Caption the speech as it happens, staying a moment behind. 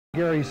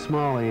Gary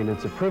Smalley, and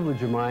it's a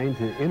privilege of mine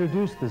to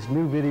introduce this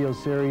new video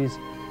series,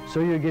 So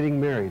You're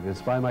Getting Married.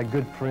 It's by my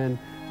good friend,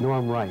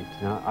 Norm Wright.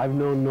 Now, I've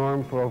known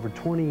Norm for over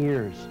 20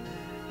 years,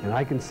 and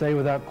I can say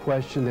without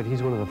question that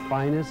he's one of the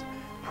finest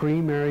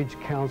pre-marriage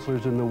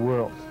counselors in the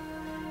world.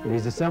 And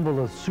he's assembled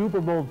a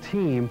Super Bowl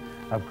team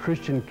of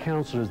Christian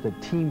counselors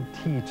that team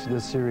teach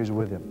this series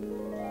with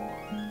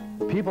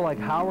him. People like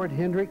Howard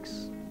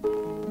Hendricks,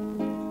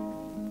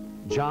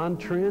 John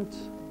Trent,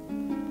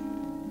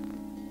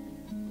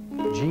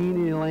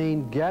 Jean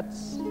Elaine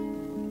Getz,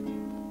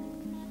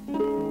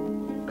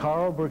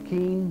 Carl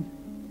Burkeen,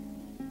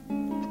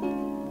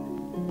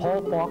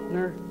 Paul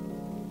Faulkner,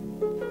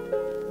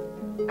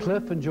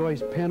 Cliff and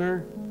Joyce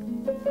Penner,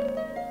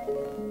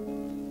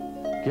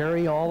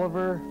 Gary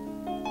Oliver,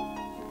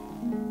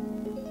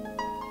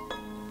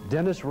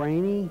 Dennis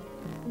Rainey,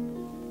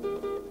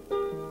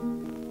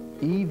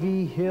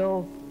 E.V.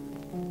 Hill,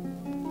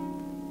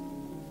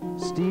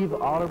 Steve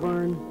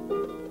Otterburn,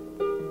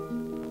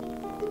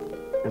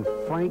 and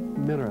Frank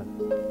Minner.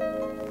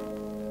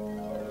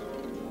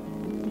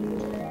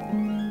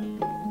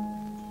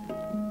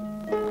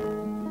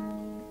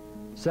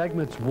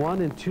 Segments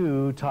 1 and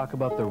 2 talk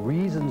about the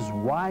reasons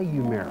why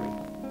you marry.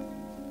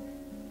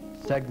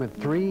 Segment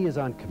 3 is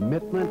on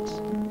commitment.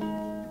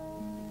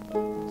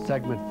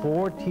 Segment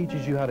 4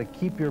 teaches you how to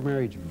keep your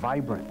marriage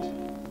vibrant.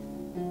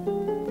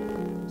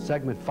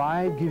 Segment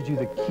 5 gives you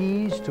the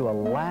keys to a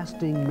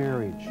lasting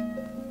marriage.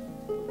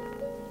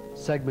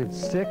 Segment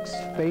 6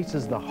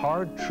 faces the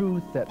hard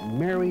truth that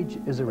marriage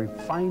is a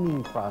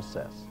refining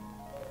process.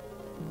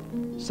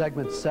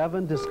 Segment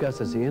 7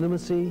 discusses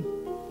intimacy.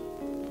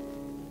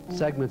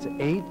 Segments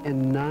 8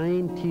 and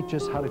 9 teach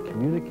us how to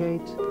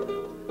communicate,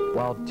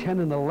 while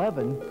 10 and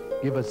 11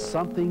 give us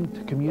something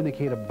to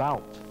communicate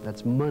about.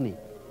 That's money.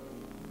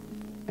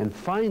 And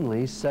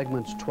finally,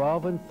 segments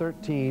 12 and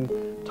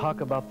 13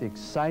 talk about the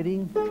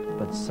exciting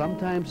but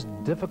sometimes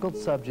difficult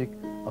subject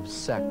of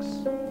sex.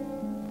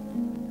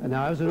 And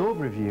now, as an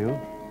overview,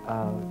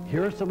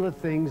 here are some of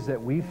the things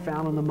that we've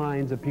found in the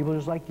minds of people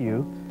just like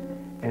you,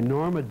 and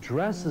Norm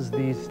addresses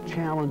these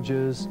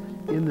challenges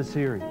in the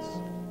series.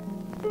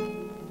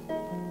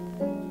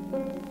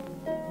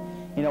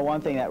 You know, one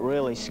thing that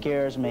really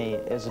scares me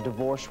is the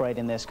divorce rate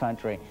in this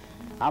country.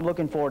 I'm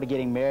looking forward to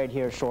getting married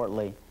here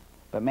shortly,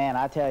 but man,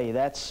 I tell you,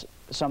 that's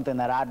something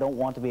that I don't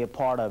want to be a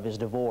part of, is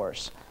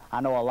divorce. I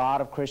know a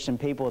lot of Christian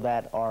people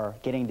that are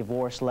getting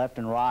divorced left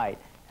and right,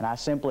 and I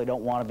simply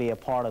don't want to be a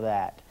part of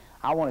that.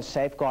 I want to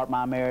safeguard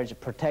my marriage,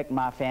 protect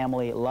my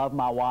family, love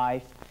my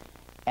wife,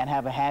 and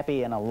have a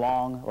happy and a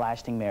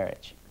long-lasting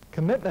marriage.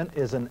 Commitment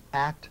is an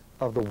act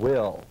of the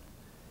will.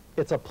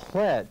 It's a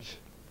pledge.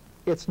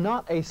 It's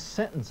not a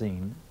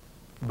sentencing,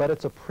 but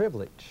it's a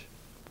privilege.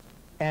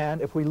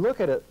 And if we look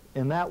at it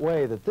in that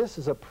way, that this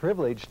is a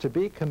privilege to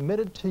be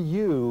committed to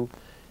you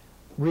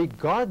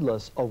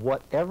regardless of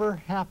whatever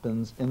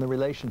happens in the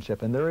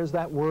relationship. And there is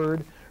that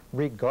word,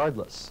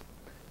 regardless.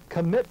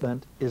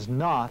 Commitment is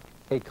not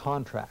a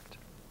contract.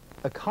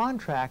 A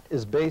contract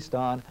is based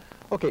on,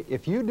 okay,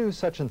 if you do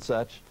such and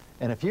such,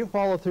 and if you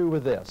follow through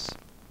with this,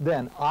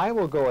 then I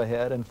will go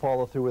ahead and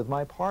follow through with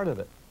my part of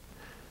it.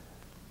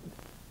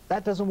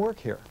 That doesn't work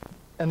here.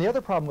 And the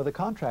other problem with a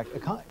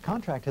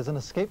contract has an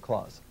escape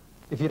clause.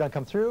 If you don't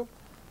come through,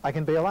 I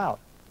can bail out.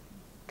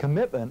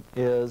 Commitment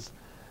is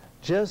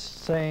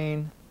just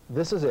saying,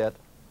 this is it,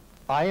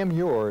 I am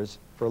yours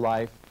for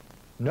life,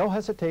 no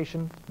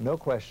hesitation, no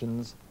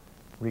questions,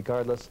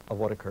 regardless of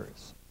what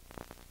occurs.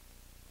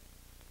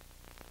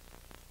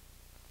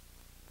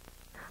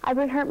 I've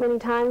been hurt many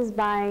times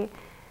by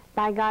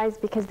guys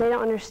because they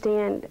don't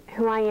understand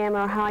who I am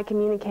or how I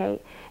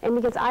communicate, and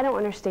because I don't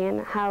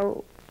understand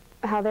how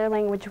their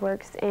language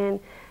works and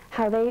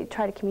how they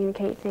try to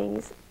communicate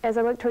things. As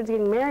I look towards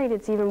getting married,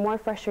 it's even more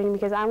frustrating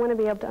because I want to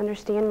be able to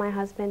understand my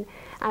husband,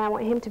 and I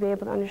want him to be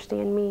able to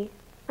understand me.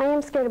 I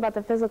am scared about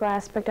the physical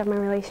aspect of my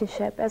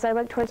relationship. As I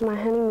look towards my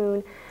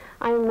honeymoon,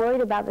 I am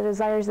worried about the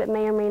desires that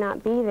may or may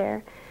not be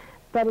there,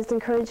 but it's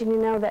encouraging to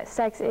know that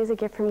sex is a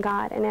gift from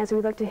God, and as we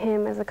look to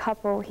Him as a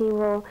couple, He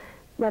will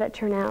let it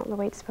turn out the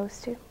way it's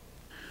supposed to.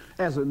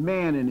 As a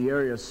man in the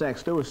area of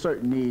sex, there were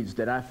certain needs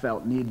that I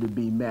felt needed to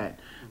be met.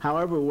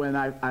 However, when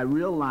I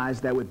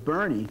realized that with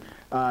Bernie,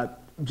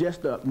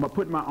 just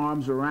putting my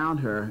arms around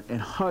her and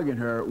hugging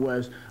her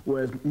was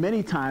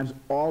many times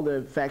all the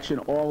affection,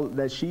 all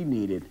that she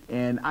needed.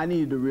 And I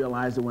needed to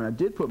realize that when I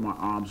did put my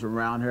arms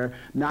around her,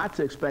 not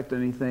to expect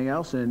anything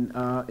else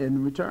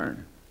in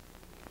return.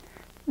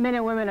 Men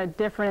and women are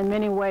different in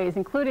many ways,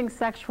 including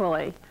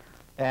sexually.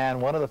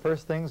 And one of the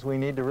first things we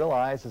need to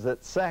realize is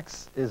that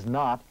sex is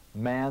not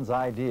man's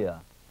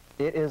idea.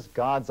 It is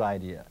God's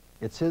idea.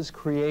 It's His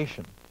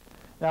creation.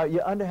 Now,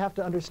 you have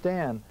to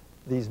understand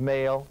these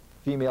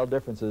male-female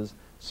differences,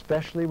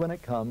 especially when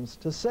it comes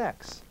to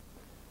sex.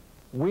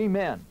 We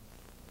men,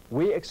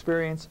 we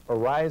experience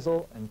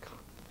arousal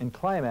and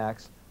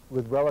climax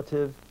with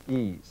relative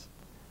ease.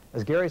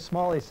 As Gary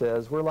Smalley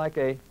says, we're like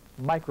a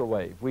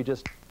microwave. We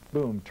just,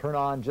 boom, turn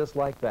on just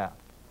like that.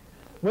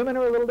 Women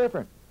are a little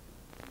different.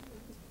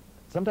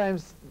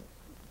 Sometimes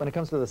when it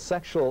comes to the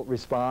sexual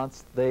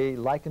response, they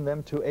liken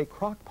them to a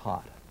crock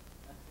pot.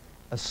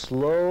 A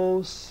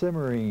slow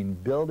simmering,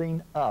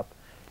 building up.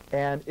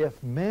 And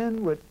if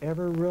men would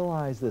ever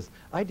realize this,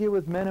 I deal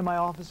with men in my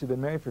office who've been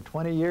married for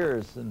 20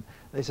 years, and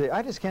they say,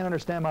 I just can't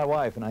understand my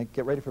wife. And I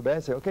get ready for bed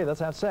and say, okay,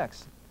 let's have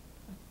sex.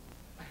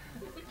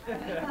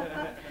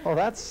 Oh,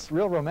 that's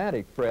real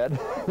romantic, Fred.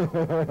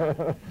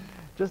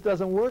 Just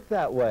doesn't work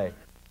that way.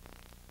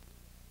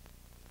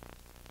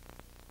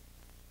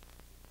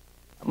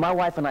 My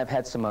wife and I have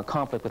had some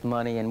conflict with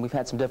money, and we've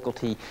had some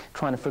difficulty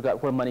trying to figure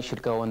out where money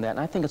should go in that. And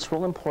I think it's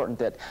real important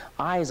that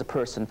I, as a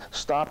person,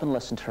 stop and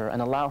listen to her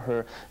and allow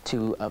her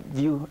to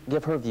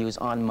give her views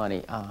on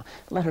money.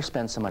 Let her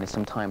spend some money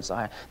sometimes.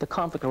 The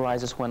conflict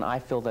arises when I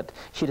feel that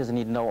she doesn't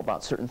need to know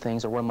about certain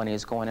things or where money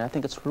is going. And I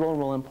think it's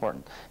real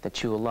important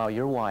that you allow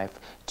your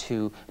wife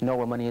to know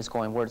where money is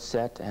going, where it's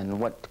set, and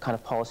what kind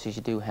of policies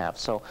you do have.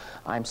 So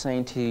I'm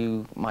saying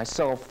to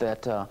myself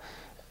that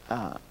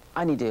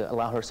I need to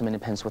allow her some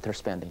independence with her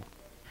spending.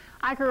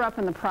 I grew up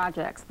in the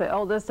projects, the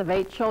oldest of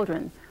 8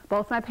 children.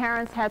 Both my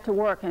parents had to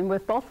work, and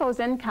with both those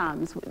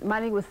incomes,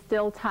 money was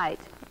still tight.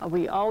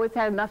 We always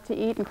had enough to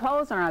eat and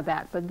clothes on our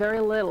back, but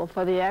very little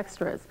for the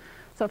extras.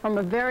 So from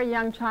a very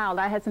young child,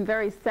 I had some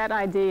very set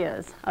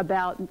ideas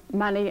about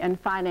money and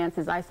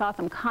finances. I saw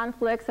some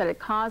conflicts that it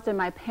caused in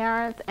my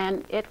parents,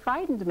 and it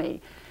frightened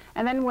me.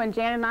 And then when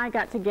Jan and I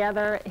got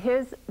together,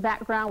 his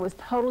background was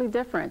totally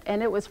different.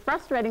 And it was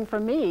frustrating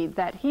for me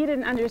that he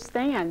didn't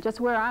understand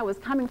just where I was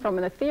coming from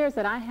and the fears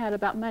that I had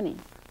about money.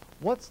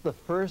 What's the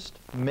first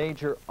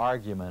major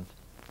argument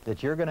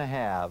that you're going to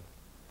have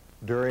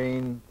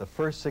during the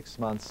first 6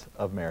 months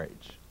of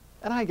marriage?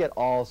 And I get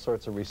all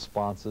sorts of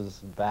responses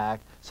back,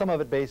 some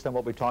of it based on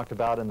what we talked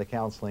about in the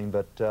counseling,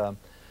 but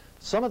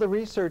some of the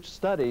research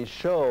studies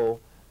show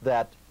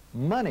that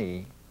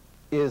money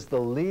is the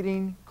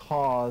leading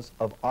cause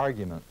of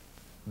argument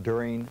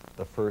during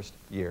the first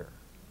year.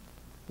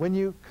 When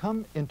you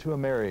come into a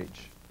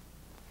marriage,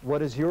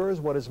 what is yours,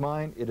 what is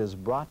mine, it is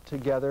brought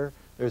together.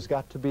 There's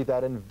got to be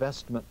that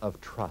investment of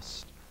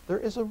trust. There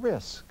is a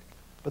risk,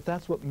 but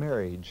that's what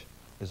marriage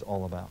is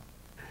all about.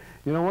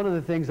 You know, one of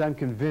the things I'm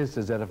convinced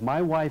is that if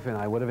my wife and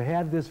I would have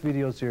had this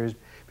video series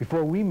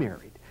before we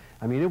married,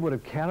 I mean, it would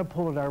have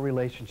catapulted our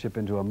relationship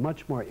into a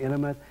much more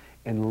intimate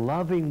and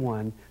loving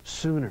one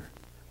sooner.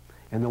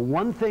 And the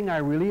one thing I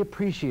really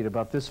appreciate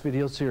about this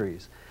video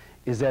series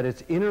is that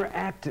it's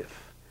interactive.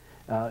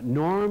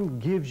 Norm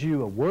gives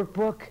you a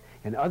workbook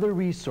and other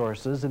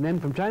resources, and then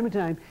from time to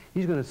time,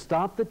 he's going to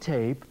stop the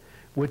tape,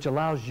 which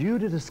allows you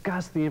to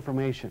discuss the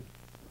information.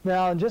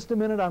 Now, in just a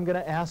minute, I'm going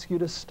to ask you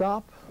to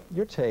stop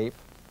your tape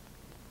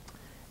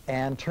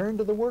and turn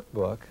to the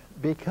workbook,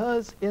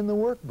 because in the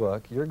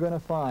workbook, you're going to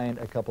find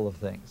a couple of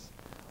things.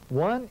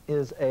 One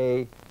is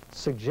a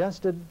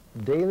suggested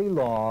daily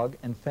log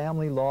and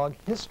family log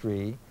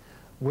history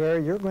where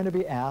you're going to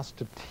be asked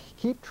to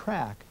keep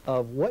track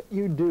of what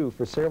you do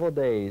for several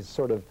days,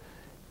 sort of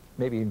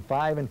maybe in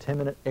 5 and 10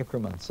 minute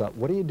increments.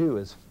 What do you do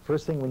is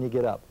first thing when you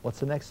get up? What's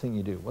the next thing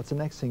you do? What's the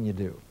next thing you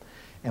do?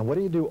 And what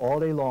do you do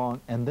all day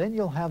long? And then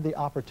you'll have the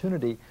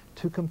opportunity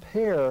to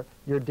compare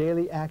your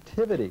daily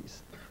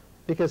activities.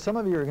 Because some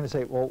of you are going to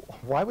say, well,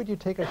 why would you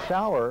take a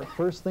shower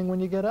first thing when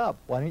you get up?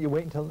 Why don't you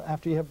wait until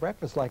after you have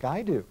breakfast like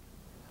I do?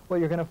 Well,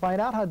 you're going to find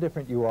out how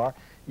different you are.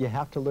 You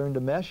have to learn to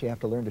mesh. You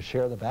have to learn to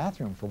share the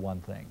bathroom, for one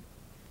thing.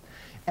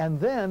 And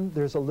then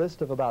there's a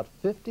list of about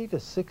 50 to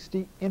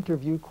 60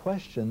 interview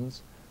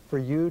questions for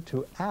you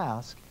to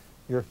ask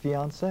your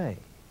fiancé.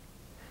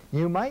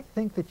 You might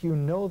think that you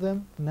know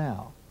them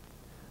now,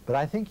 but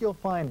I think you'll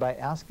find by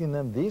asking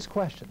them these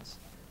questions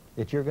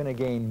that you're going to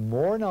gain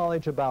more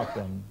knowledge about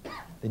them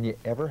than you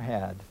ever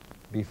had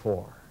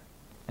before.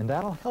 And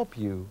that'll help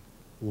you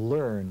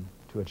learn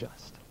to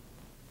adjust.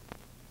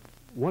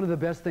 One of the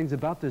best things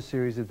about this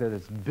series is that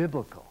it's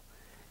biblical,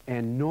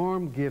 and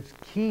Norm gives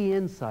key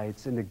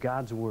insights into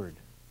God's Word.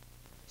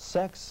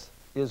 Sex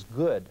is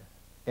good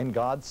in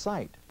God's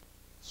sight.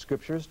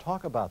 Scriptures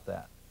talk about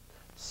that.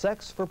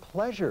 Sex for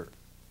pleasure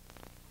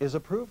is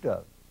approved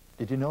of.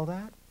 Did you know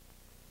that?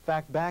 In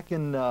fact, back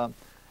in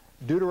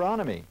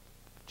Deuteronomy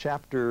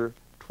chapter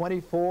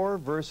 24,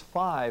 verse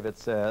 5, it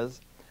says,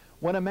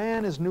 "When a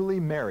man is newly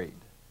married,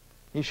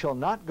 he shall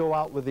not go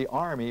out with the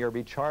army or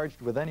be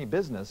charged with any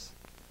business.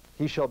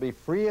 He shall be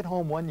free at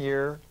home 1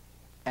 year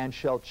and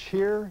shall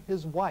cheer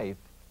his wife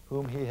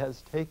whom he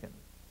has taken."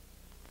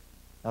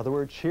 Now, the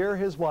word cheer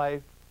his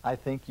wife, I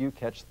think you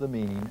catch the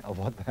meaning of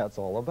what that's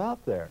all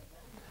about there.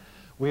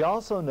 We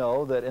also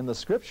know that in the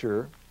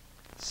Scripture,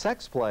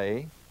 sex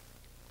play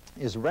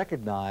is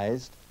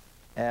recognized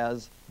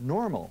as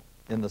normal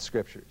in the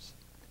Scriptures.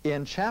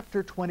 In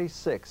chapter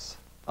 26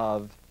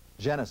 of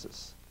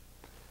Genesis,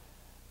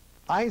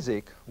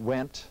 Isaac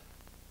went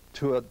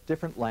to a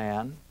different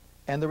land,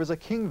 and there was a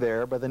king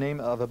there by the name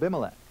of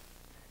Abimelech.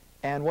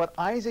 And what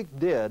Isaac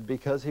did,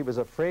 because he was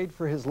afraid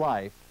for his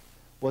life,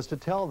 was to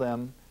tell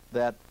them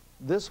that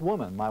this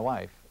woman, my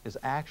wife, is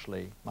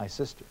actually my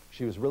sister.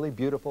 She was really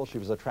beautiful, she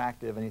was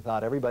attractive, and he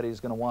thought everybody's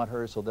going to want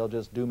her, so they'll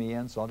just do me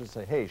in, so I'll just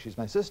say, hey, she's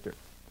my sister.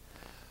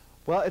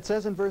 Well, it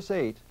says in verse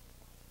 8,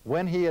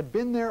 when he had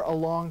been there a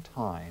long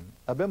time,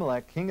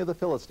 Abimelech, king of the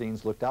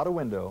Philistines, looked out a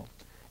window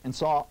and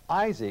saw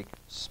Isaac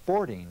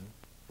sporting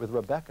with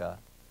Rebekah,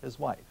 his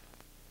wife.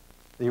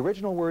 The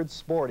original word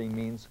sporting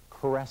means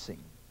caressing.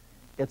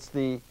 It's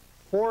the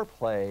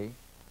foreplay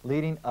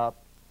leading up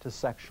to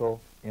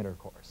sexual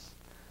intercourse.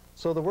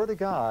 So the Word of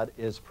God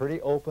is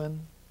pretty open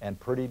and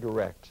pretty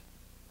direct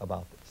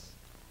about this.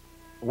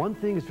 One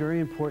thing is very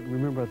important to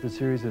remember about the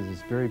series is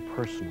it's very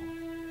personal.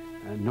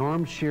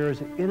 Norm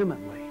shares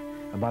intimately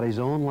about his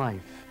own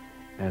life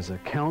as a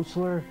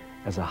counselor,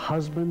 as a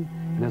husband,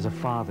 and as a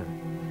father.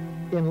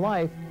 In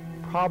life,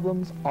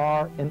 problems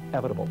are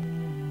inevitable.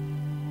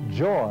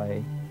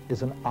 Joy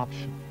is an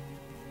option.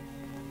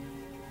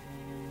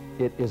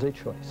 It is a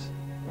choice.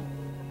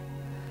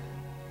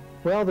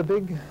 Well, the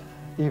big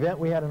event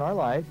we had in our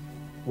life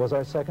was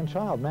our second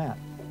child, Matt.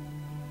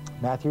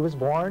 Matthew was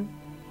born,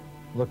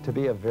 looked to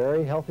be a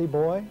very healthy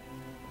boy,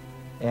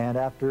 and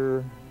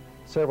after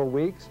several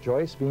weeks,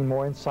 Joyce, being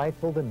more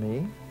insightful than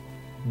me,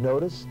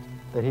 noticed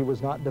that he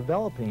was not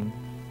developing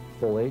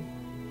fully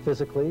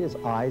physically. His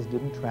eyes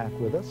didn't track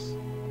with us.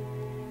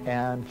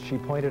 And she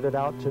pointed it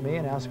out to me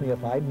and asked me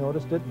if I'd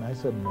noticed it, and I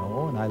said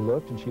no, and I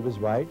looked, and she was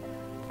right.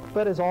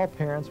 But as all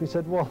parents, we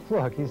said, well,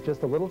 look, he's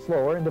just a little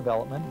slower in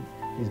development.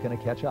 He's going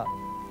to catch up.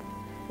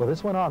 Well,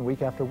 this went on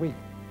week after week,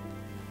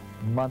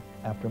 month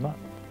after month.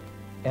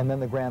 And then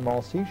the grand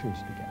mal seizures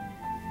began.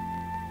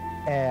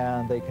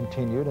 And they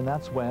continued, and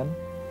that's when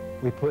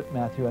we put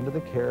Matthew under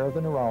the care of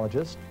the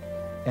neurologist.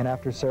 And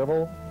after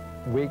several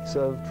weeks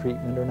of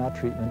treatment, or not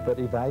treatment, but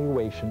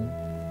evaluation,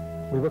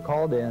 we were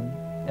called in,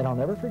 and I'll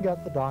never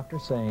forget the doctor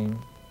saying,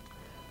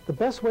 the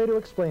best way to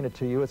explain it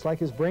to you, it's like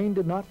his brain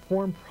did not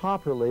form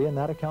properly, and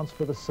that accounts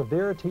for the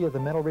severity of the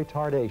mental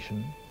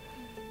retardation.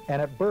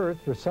 And at birth,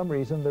 for some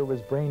reason, there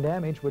was brain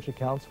damage, which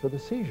accounts for the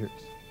seizures.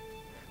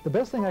 The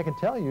best thing I can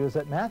tell you is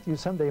that Matthew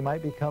someday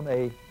might become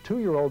a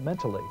 2-year-old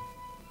mentally.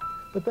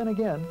 But then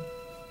again,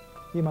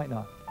 he might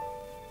not.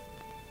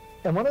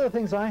 And one of the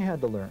things I had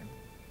to learn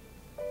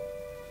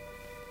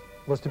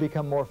was to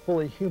become more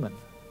fully human.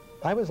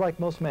 I was like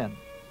most men.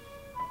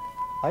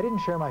 I didn't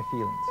share my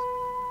feelings.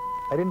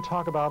 I didn't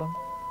talk about them,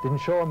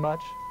 didn't show them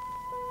much,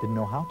 didn't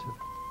know how to.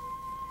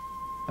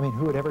 I mean,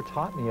 who had ever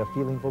taught me a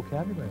feeling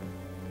vocabulary?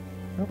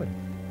 Nobody.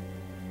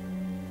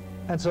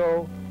 And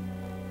so,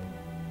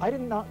 I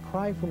did not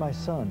cry for my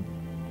son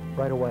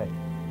right away.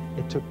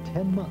 It took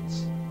 10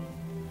 months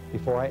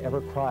before I ever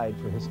cried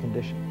for his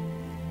condition.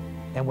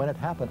 And when it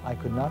happened, I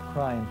could not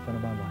cry in front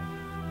of my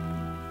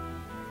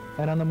wife.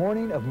 And on the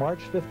morning of March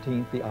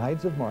 15th, the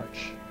Ides of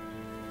March,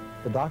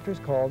 the doctors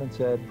called and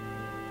said,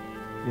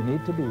 you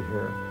need to be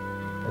here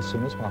as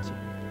soon as possible.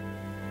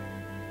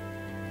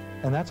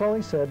 And that's all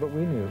he said, but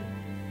we knew.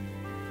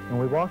 And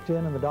we walked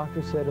in, and the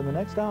doctor said, in the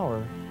next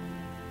hour,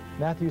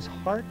 Matthew's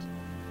heart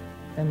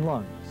and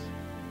lungs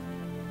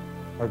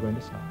are going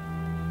to stop.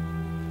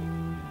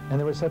 And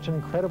there was such an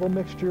incredible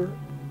mixture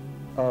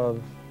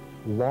of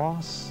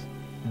loss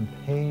and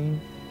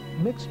pain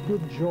mixed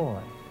with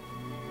joy,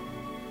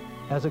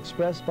 as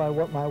expressed by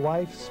what my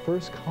wife's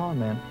first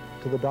comment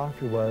to the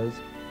doctor was,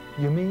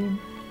 you mean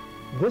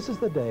this is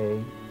the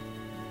day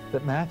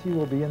that Matthew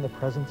will be in the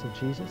presence of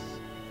Jesus?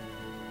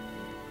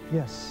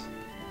 Yes.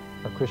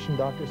 Our Christian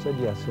doctor said,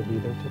 yes, he'll be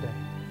there today.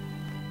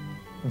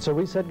 And so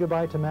we said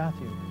goodbye to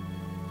Matthew.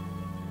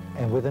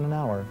 And within an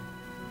hour,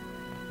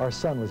 our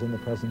son was in the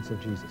presence of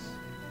Jesus.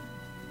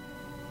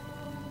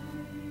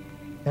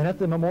 And at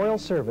the memorial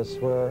service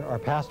where our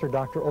pastor,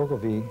 Dr.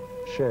 Ogilvie,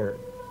 shared,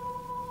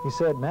 he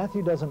said,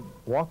 Matthew doesn't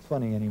walk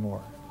funny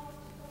anymore.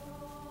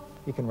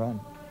 He can run.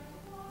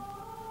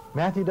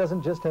 Matthew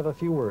doesn't just have a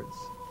few words.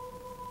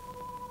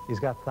 He's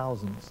got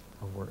thousands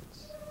of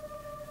words.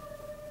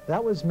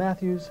 That was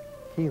Matthew's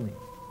healing.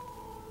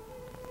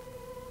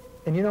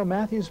 And you know,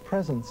 Matthew's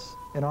presence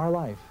in our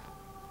life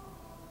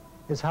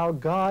is how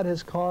God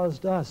has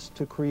caused us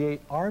to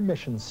create our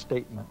mission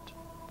statement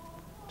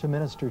to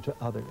minister to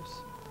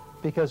others.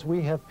 Because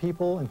we have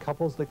people and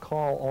couples that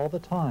call all the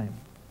time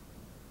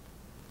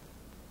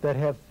that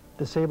have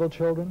disabled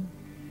children,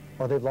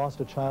 or they've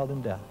lost a child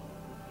in death.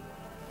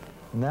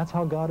 And that's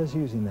how God is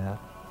using that,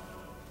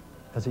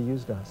 as he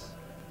used us.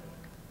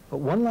 But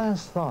one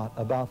last thought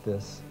about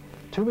this.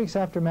 2 weeks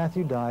after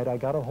Matthew died, I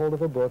got a hold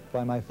of a book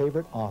by my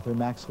favorite author,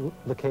 Max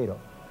Lucado,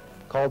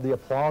 called The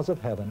Applause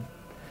of Heaven.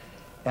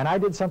 And I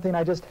did something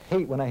I just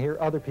hate when I hear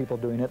other people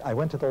doing it. I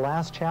went to the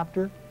last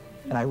chapter,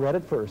 and I read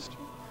it first,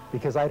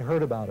 because I'd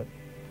heard about it.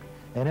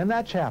 And in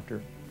that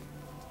chapter,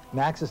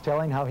 Max is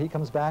telling how he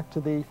comes back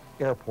to the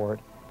airport,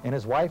 and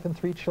his wife and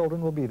 3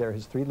 children will be there,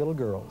 his 3 little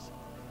girls.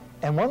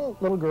 And one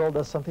little girl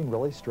does something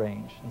really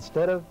strange.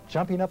 Instead of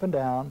jumping up and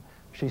down,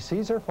 she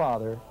sees her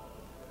father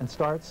and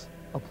starts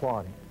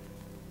applauding.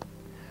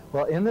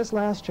 Well, in this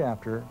last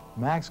chapter,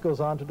 Max goes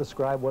on to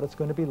describe what it's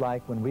going to be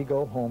like when we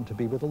go home to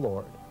be with the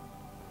Lord.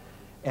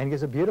 And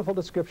gives a beautiful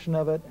description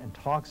of it and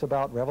talks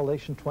about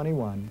Revelation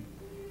 21.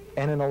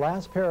 And in the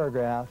last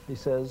paragraph, he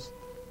says,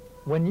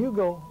 when you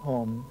go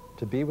home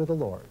to be with the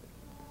Lord,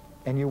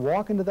 and you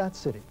walk into that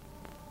city,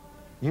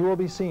 You will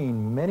be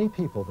seeing many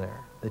people there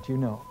that you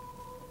know,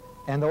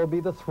 and there will be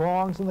the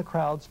throngs and the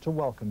crowds to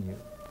welcome you.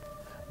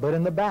 But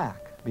in the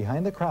back,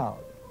 behind the crowd,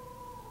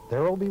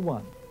 there will be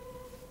one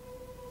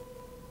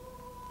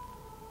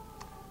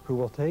who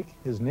will take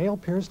his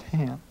nail-pierced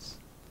hands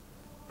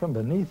from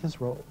beneath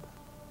his robe,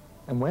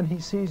 and when he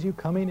sees you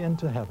coming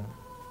into heaven,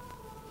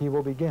 he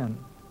will begin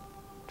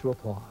to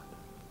applaud.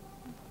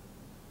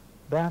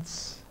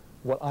 That's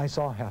what I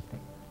saw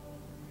happening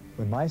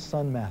when my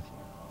son Matthew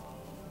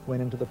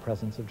went into the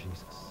presence of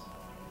Jesus.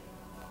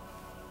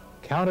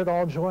 Count it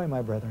all joy,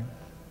 my brethren.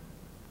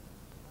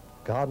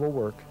 God will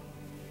work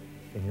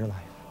in your life.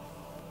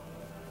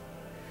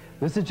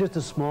 This is just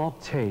a small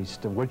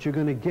taste of what you're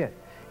going to get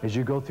as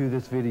you go through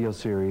this video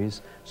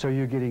series, So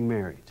You're Getting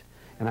Married.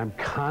 And I'm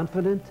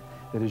confident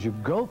that as you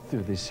go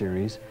through this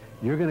series,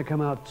 you're going to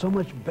come out so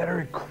much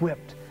better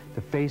equipped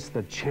to face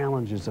the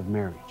challenges of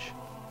marriage.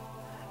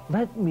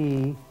 Let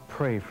me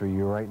pray for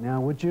you right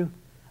now, would you?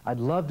 I'd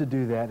love to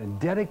do that and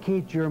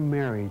dedicate your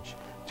marriage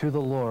to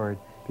the Lord,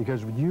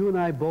 because you and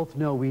I both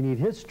know we need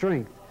His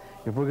strength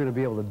if we're going to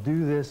be able to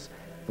do this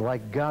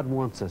like God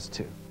wants us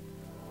to.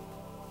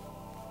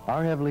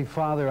 Our Heavenly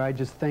Father, I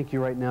just thank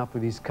you right now for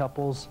these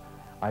couples.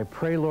 I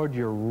pray, Lord,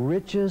 your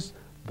richest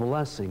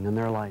blessing in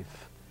their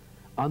life,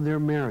 on their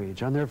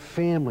marriage, on their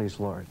families,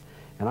 Lord.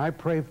 And I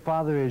pray,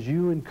 Father, as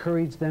you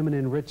encourage them and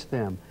enrich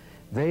them,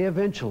 they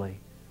eventually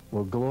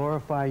will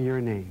glorify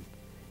your name.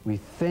 We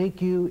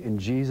thank you in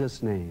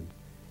Jesus' name.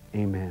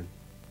 Amen.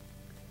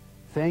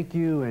 Thank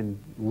you,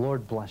 and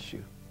Lord bless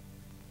you.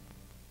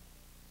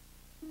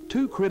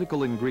 Two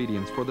critical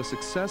ingredients for the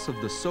success of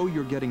the So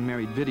You're Getting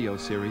Married video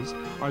series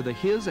are the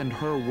His and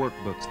Her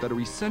workbooks that are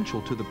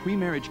essential to the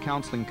pre-marriage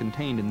counseling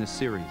contained in this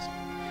series.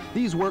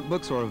 These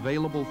workbooks are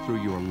available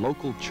through your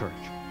local church.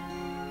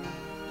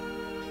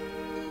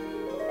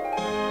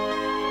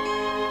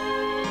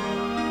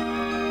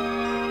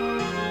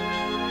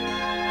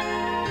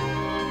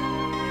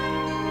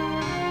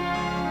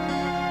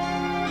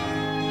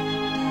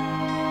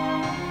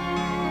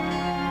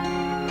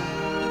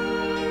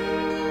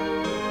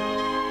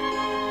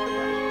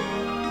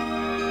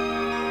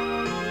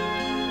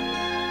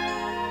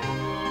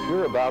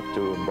 You're about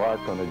to embark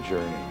on a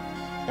journey,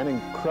 an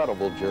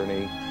incredible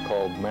journey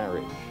called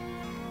marriage.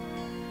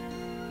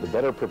 The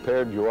better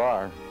prepared you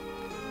are,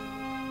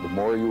 the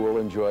more you will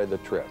enjoy the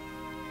trip.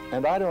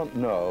 And I don't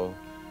know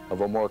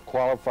of a more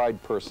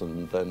qualified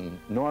person than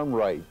Norm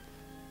Wright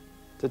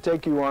to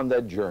take you on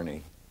that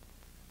journey,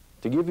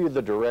 to give you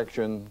the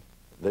direction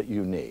that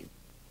you need.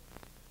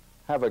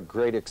 Have a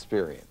great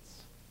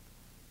experience.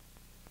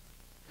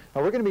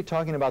 Now, we're going to be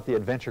talking about the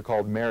adventure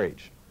called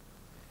marriage.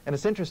 And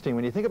it's interesting,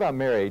 when you think about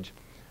marriage,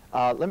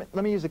 let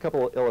me use a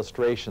couple of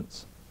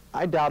illustrations.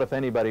 I doubt if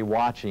anybody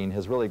watching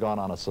has really gone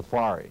on a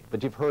safari,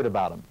 but you've heard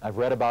about them. I've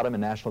read about them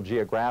in National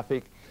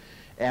Geographic.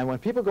 And when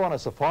people go on a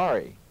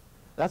safari,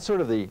 that's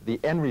sort of the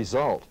end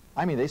result.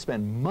 I mean, they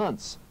spend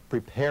months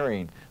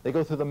preparing. They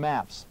go through the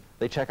maps.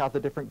 They check out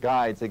the different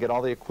guides. They get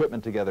all the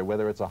equipment together,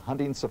 whether it's a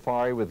hunting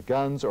safari with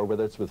guns or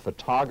whether it's with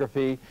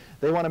photography.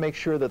 They want to make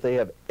sure that they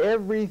have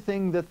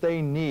everything that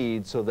they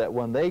need so that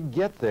when they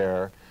get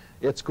there,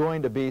 it's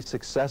going to be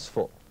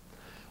successful.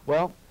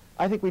 Well,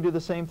 I think we do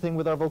the same thing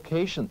with our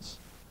vocations.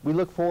 We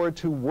look forward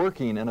to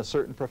working in a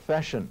certain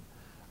profession.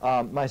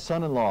 My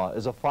son-in-law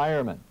is a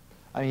fireman.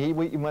 I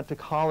mean, he went to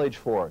college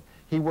for it.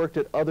 He worked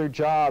at other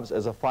jobs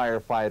as a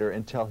firefighter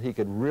until he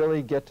could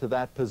really get to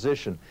that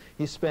position.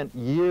 He spent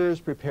years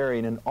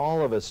preparing, and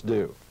all of us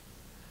do.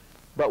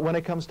 But when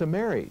it comes to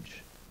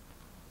marriage,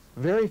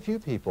 very few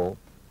people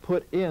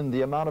put in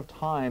the amount of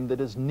time that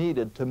is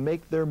needed to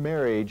make their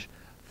marriage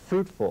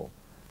fruitful,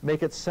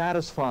 make it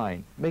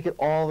satisfying, make it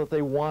all that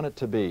they want it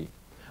to be.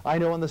 I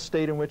know in the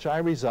state in which I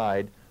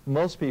reside,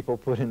 most people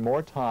put in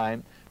more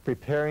time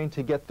preparing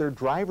to get their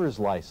driver's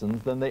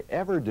license than they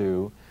ever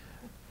do,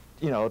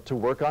 to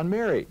work on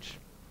marriage.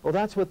 Well,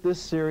 that's what this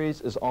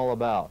series is all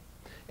about.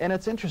 And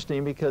it's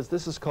interesting because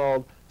this is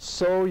called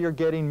So You're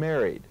Getting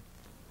Married.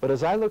 But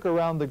as I look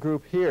around the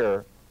group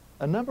here,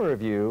 a number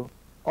of you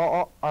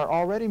are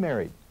already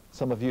married.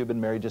 Some of you have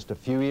been married just a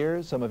few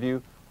years, some of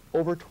you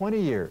over 20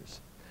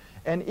 years.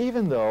 And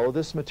even though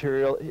this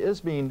material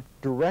is being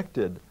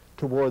directed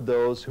toward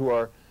those who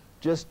are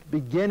just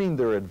beginning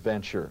their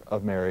adventure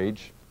of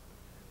marriage,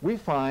 we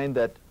find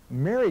that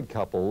married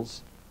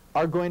couples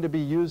are going to be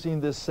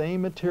using this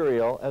same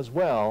material as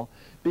well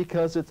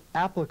because it's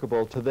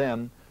applicable to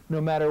them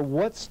no matter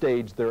what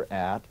stage they're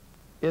at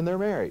in their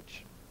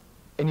marriage.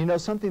 And you know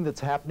something that's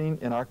happening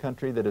in our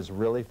country that is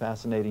really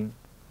fascinating?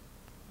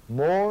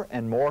 More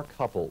and more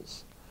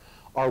couples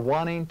are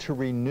wanting to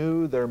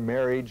renew their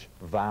marriage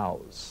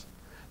vows.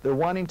 They're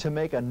wanting to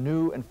make a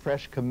new and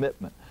fresh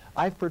commitment.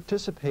 I've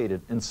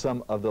participated in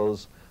some of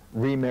those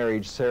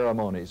remarriage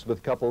ceremonies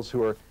with couples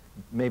who are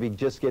maybe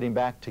just getting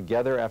back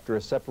together after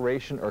a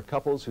separation, or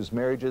couples whose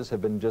marriages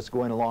have been just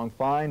going along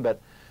fine,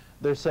 but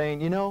they're saying,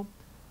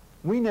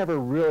 we never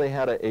really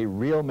had a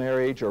real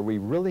marriage, or we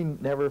really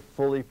never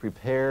fully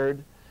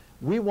prepared.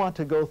 We want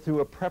to go through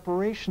a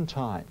preparation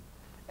time.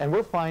 And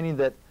we're finding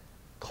that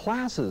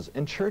Classes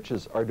in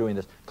churches are doing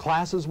this.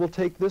 Classes will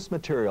take this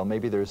material.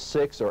 Maybe there's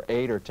 6 or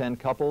 8 or 10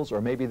 couples, or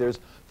maybe there's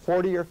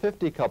 40 or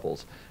 50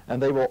 couples.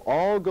 And they will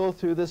all go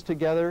through this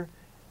together.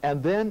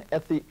 And then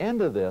at the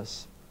end of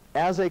this,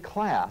 as a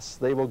class,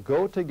 they will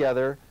go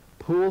together,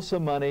 pool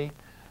some money,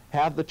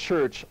 have the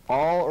church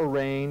all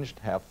arranged,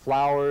 have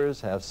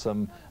flowers, have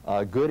some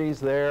goodies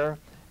there,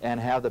 and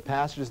have the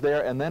pastors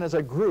there. And then as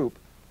a group,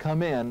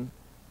 come in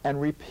and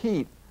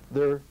repeat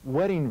their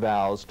wedding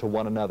vows to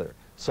one another.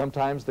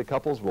 Sometimes the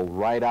couples will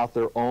write out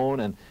their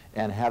own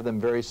and have them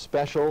very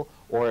special,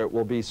 or it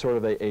will be sort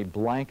of a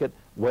blanket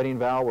wedding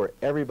vow where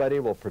everybody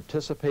will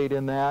participate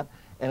in that.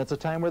 And it's a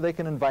time where they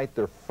can invite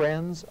their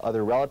friends,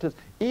 other relatives,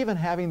 even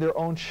having their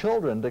own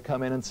children to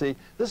come in and see,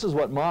 this is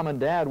what Mom and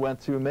Dad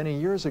went through many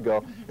years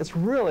ago. It's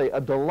really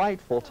a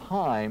delightful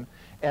time,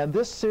 and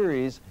this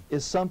series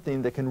is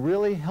something that can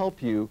really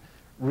help you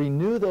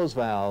renew those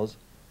vows,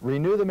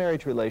 renew the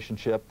marriage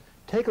relationship,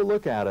 take a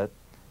look at it,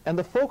 and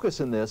the focus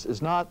in this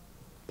is not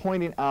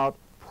pointing out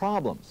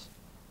problems.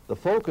 The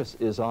focus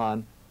is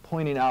on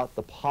pointing out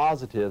the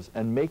positives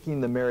and making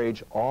the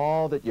marriage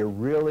all that you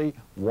really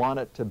want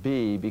it to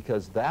be,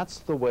 because that's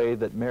the way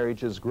that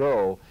marriages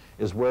grow,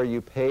 is where you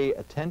pay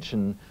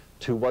attention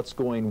to what's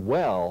going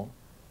well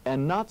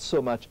and not so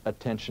much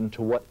attention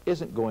to what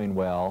isn't going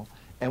well.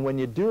 And when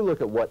you do look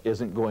at what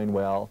isn't going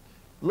well,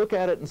 look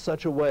at it in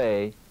such a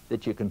way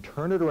that you can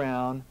turn it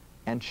around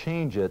and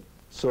change it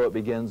so it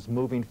begins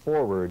moving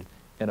forward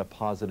in a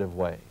positive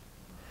way.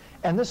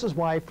 And this is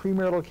why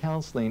premarital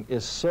counseling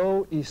is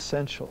so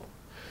essential.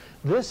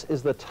 This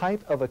is the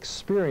type of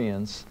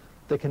experience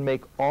that can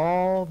make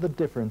all the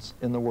difference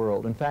in the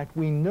world. In fact,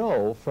 we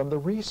know from the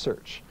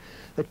research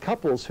that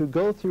couples who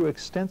go through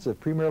extensive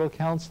premarital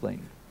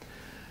counseling,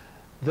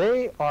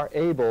 they are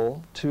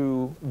able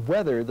to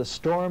weather the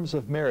storms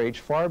of marriage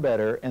far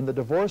better, and the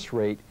divorce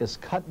rate is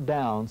cut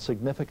down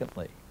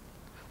significantly.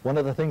 One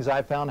of the things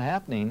I've found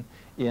happening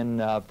in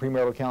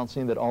premarital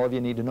counseling that all of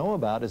you need to know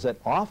about is that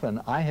often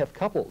I have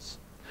couples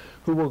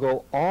who will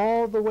go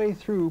all the way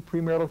through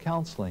premarital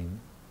counseling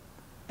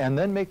and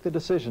then make the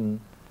decision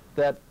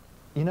that,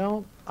 you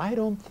know, I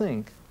don't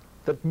think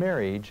that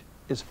marriage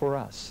is for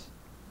us.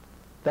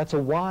 That's a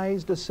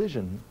wise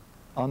decision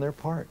on their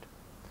part.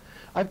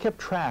 I've kept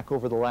track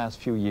over the last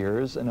few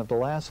years, and of the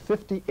last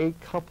 58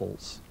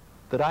 couples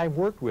that I've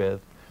worked with,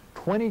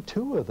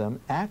 22 of them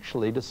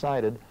actually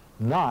decided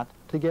not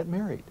to get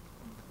married.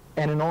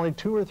 And in only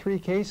 2 or 3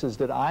 cases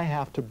did I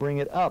have to bring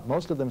it up.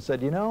 Most of them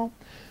said, you know,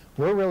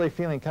 we're really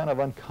feeling kind of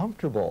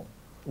uncomfortable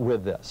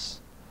with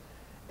this.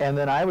 And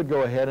then I would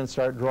go ahead and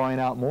start drawing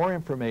out more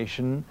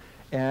information,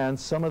 and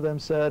some of them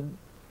said,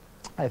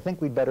 I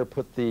think we'd better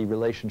put the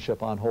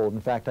relationship on hold. In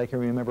fact, I can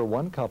remember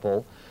one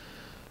couple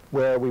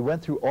where we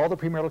went through all the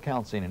premarital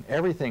counseling and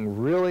everything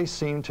really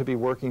seemed to be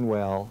working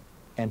well,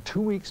 and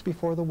 2 weeks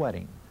before the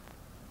wedding,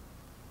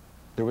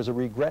 there was a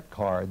regret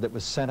card that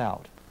was sent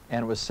out.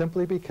 And it was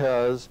simply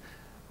because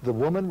the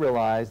woman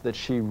realized that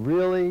she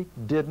really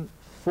didn't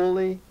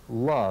fully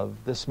love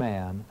this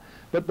man,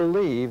 but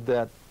believed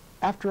that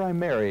after I'm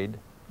married,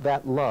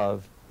 that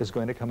love is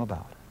going to come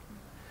about.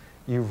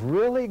 You've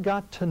really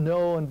got to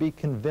know and be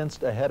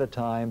convinced ahead of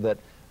time that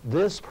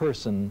this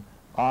person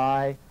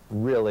I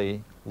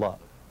really love.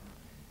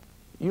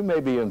 You may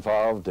be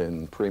involved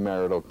in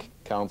premarital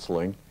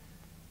counseling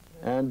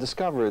and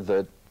discover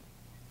that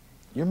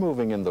you're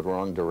moving in the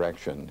wrong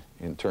direction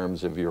in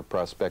terms of your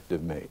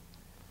prospective mate.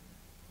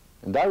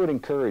 And I would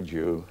encourage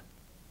you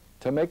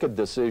to make a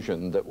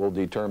decision that will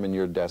determine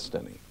your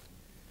destiny.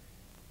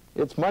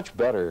 It's much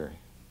better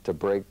to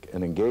break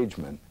an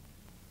engagement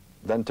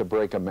than to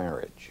break a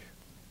marriage.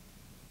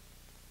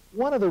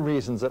 One of the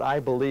reasons that I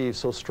believe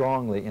so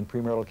strongly in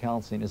premarital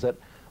counseling is that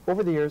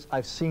over the years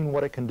I've seen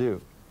what it can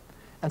do.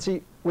 And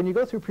see, when you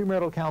go through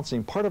premarital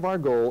counseling, part of our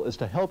goal is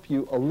to help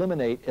you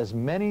eliminate as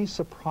many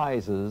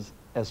surprises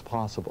as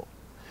possible.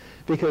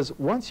 Because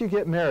once you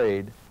get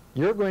married,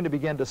 you're going to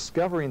begin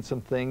discovering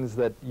some things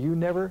that you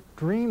never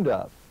dreamed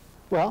of.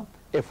 Well,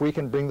 if we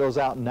can bring those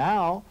out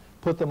now,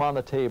 put them on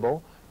the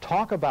table,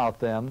 talk about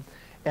them,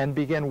 and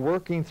begin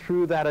working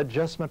through that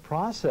adjustment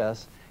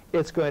process,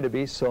 it's going to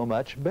be so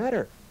much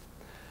better.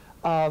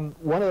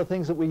 One of the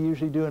things that we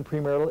usually do in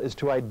premarital is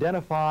to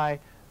identify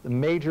the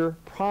major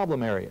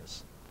problem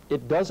areas.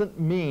 It doesn't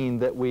mean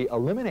that we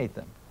eliminate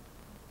them,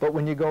 but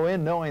when you go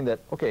in knowing that,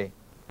 okay,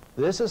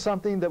 this is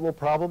something that we'll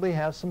probably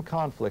have some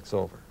conflicts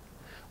over,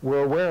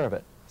 we're aware of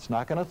it. It's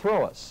not going to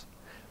throw us.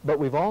 But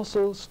we've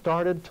also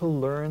started to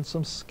learn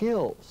some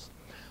skills.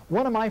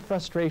 One of my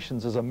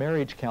frustrations as a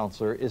marriage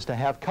counselor is to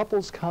have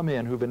couples come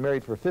in who've been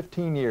married for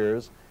 15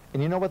 years,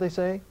 and you know what they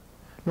say?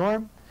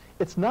 Norm,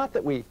 it's not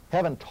that we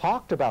haven't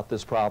talked about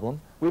this problem.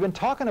 We've been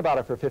talking about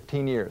it for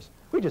 15 years.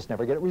 We just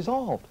never get it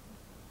resolved.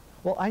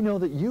 Well, I know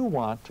that you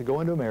want to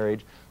go into a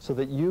marriage so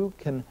that you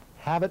can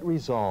have it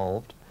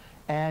resolved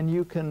and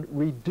you can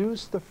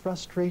reduce the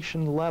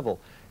frustration level.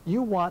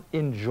 You want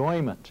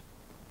enjoyment.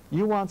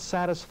 You want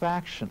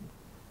satisfaction.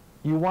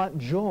 You want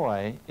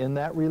joy in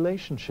that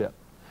relationship.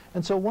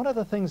 And so one of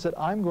the things that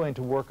I'm going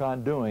to work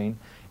on doing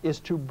is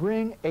to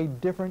bring a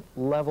different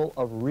level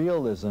of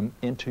realism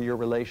into your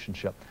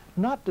relationship,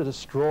 not to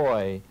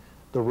destroy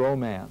the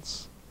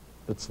romance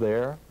that's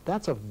there.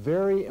 That's a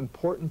very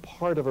important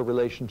part of a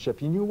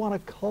relationship, and you want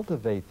to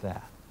cultivate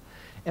that.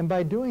 And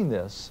by doing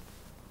this,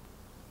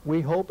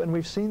 we hope, and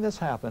we've seen this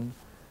happen,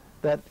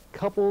 that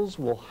couples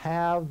will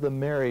have the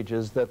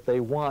marriages that they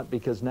want,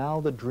 because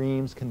now the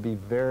dreams can be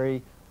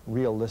very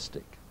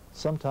realistic.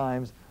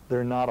 Sometimes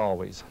they're not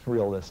always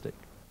realistic.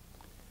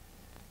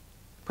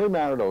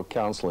 Premarital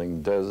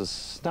counseling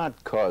does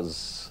not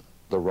cause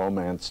the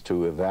romance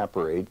to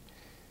evaporate.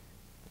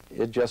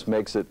 It just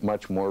makes it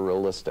much more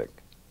realistic.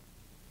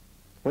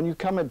 When you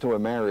come into a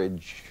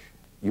marriage,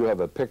 you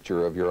have a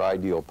picture of your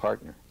ideal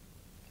partner,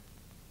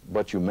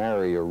 but you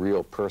marry a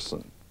real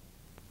person.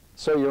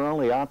 So your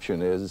only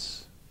option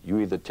is you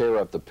either tear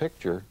up the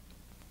picture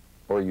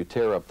or you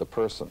tear up the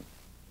person.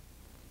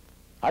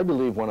 I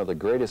believe one of the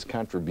greatest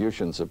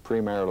contributions of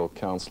premarital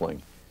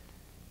counseling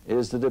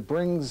is that it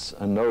brings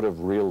a note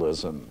of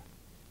realism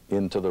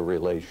into the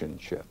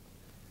relationship.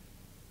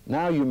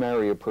 Now you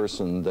marry a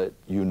person that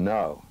you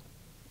know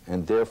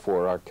and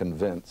therefore are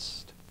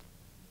convinced,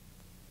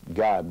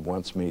 God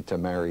wants me to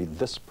marry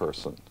this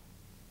person.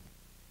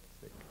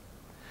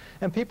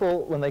 And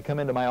people, when they come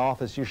into my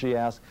office, usually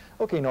ask,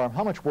 okay, Norm,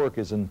 how much work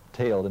is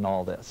entailed in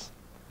all this?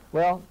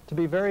 Well, to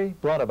be very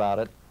blunt about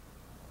it,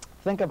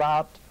 think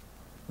about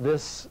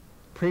this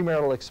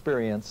premarital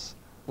experience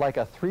like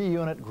a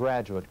 3-unit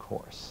graduate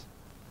course.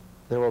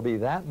 There will be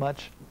that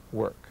much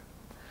work.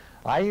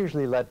 I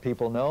usually let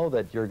people know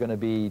that you're going to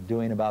be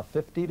doing about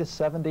 50 to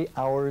 70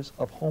 hours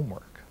of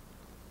homework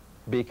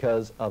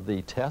because of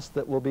the tests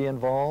that will be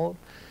involved,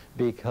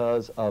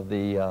 because of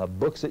the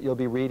books that you'll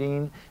be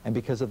reading, and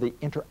because of the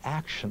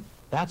interaction.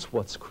 That's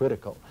what's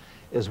critical,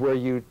 is where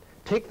you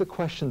take the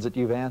questions that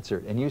you've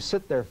answered and you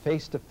sit there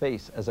face to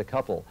face as a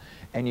couple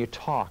and you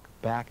talk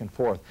back and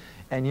forth.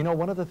 And you know,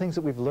 one of the things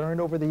that we've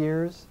learned over the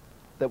years,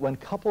 that when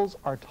couples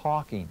are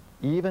talking,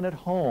 even at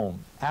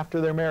home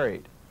after they're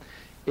married,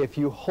 if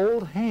you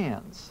hold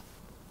hands,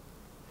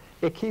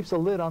 it keeps a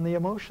lid on the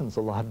emotions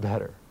a lot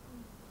better.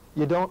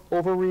 You don't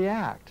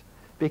overreact,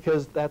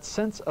 because that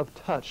sense of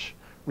touch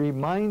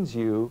reminds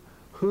you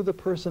who the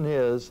person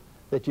is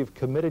that you've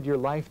committed your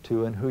life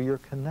to and who you're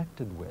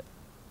connected with.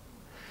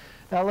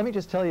 Now, let me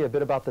just tell you a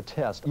bit about the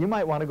test. You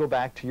might want to go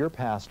back to your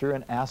pastor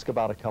and ask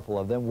about a couple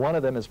of them. One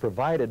of them is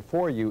provided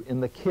for you in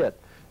the kit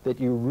that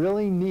you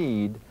really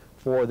need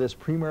for this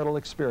premarital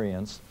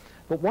experience.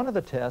 But one of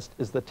the tests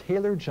is the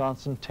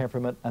Taylor-Johnson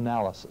Temperament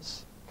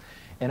Analysis.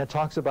 And it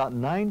talks about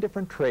 9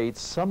 different traits,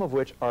 some of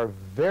which are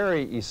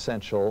very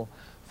essential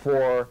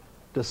for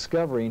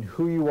discovering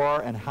who you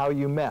are and how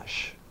you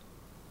mesh.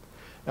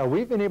 Now,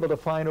 we've been able to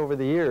find over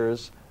the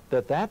years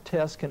that that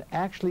test can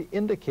actually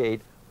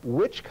indicate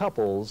which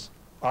couples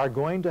are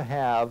going to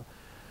have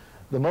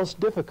the most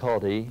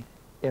difficulty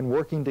in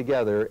working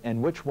together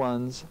and which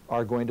ones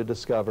are going to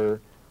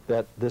discover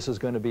that this is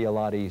going to be a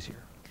lot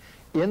easier.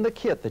 In the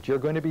kit that you're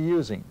going to be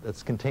using,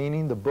 that's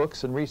containing the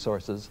books and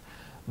resources,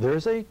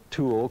 there's a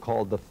tool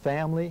called the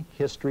Family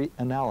History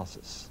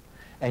Analysis.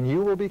 And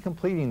you will be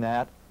completing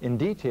that in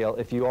detail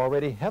if you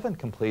already haven't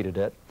completed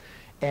it.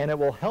 And it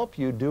will help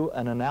you do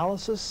an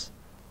analysis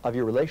of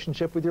your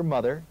relationship with your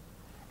mother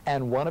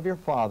and one of your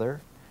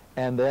father,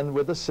 and then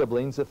with the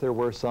siblings if there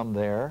were some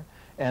there.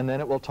 And then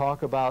it will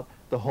talk about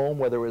the home,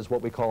 whether it was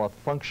what we call a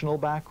functional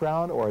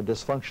background or a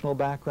dysfunctional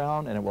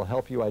background, and it will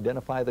help you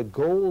identify the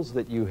goals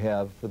that you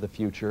have for the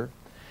future.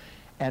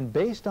 And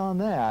based on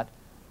that,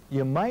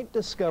 you might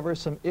discover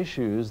some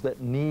issues that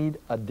need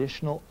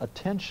additional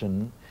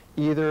attention,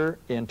 either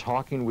in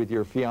talking with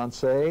your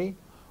fiancé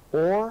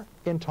or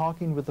in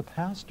talking with the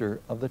pastor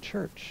of the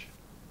church.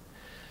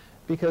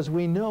 Because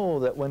we know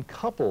that when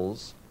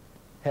couples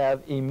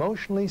have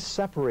emotionally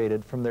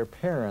separated from their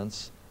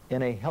parents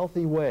in a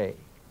healthy way,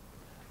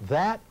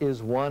 that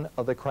is one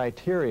of the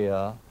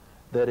criteria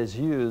that is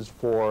used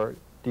for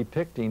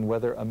depicting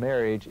whether a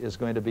marriage is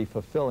going to be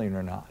fulfilling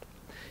or not.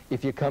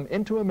 If you come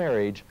into a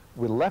marriage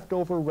with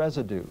leftover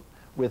residue,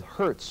 with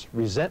hurts,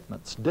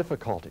 resentments,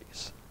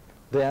 difficulties,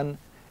 then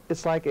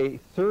it's like a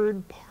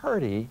third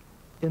party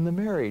in the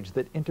marriage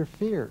that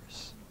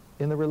interferes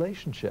in the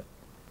relationship.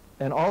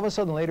 And all of a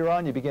sudden later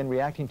on you begin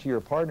reacting to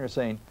your partner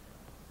saying,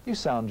 you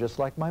sound just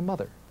like my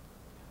mother.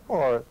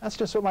 Or that's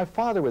just what my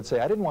father would say.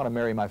 I didn't want to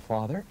marry my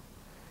father.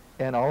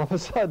 And all of a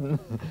sudden,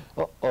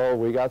 oh,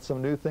 we got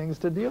some new things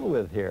to deal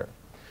with here.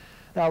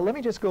 Now let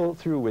me just go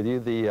through with you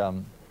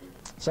the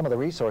some of the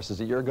resources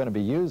that you're going to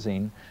be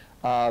using.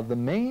 The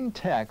main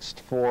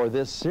text for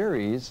this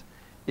series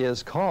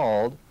is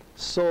called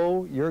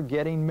So You're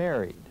Getting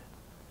Married.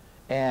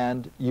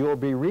 And you'll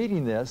be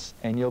reading this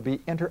and you'll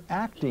be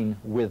interacting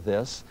with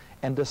this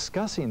and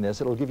discussing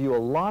this. It'll give you a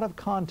lot of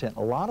content,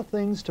 a lot of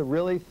things to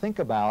really think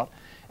about,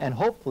 and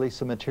hopefully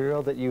some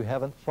material that you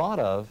haven't thought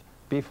of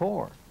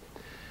before.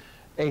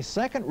 A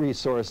second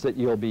resource that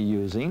you'll be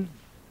using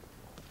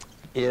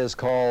is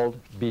called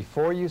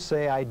Before You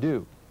Say I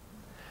Do.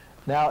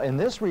 Now in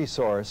this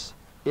resource,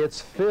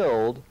 it's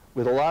filled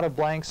with a lot of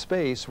blank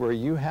space where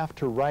you have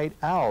to write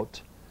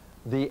out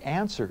the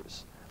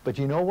answers. But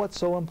you know what's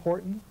so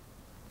important?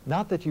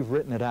 Not that you've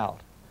written it out,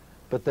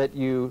 but that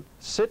you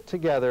sit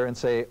together and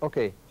say,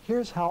 okay,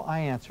 here's how I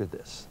answered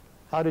this.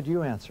 How did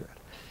you answer it?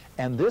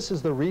 And this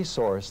is the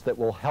resource that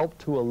will help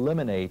to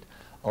eliminate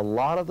a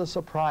lot of the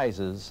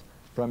surprises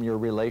from your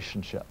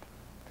relationship.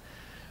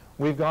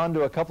 We've gone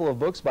to a couple of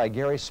books by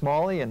Gary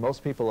Smalley, and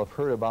most people have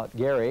heard about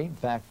Gary. In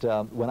fact,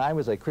 when I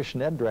was a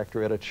Christian Ed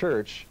director at a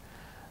church,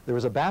 there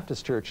was a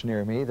Baptist church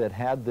near me that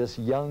had this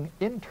young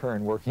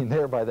intern working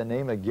there by the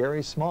name of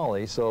Gary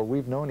Smalley, so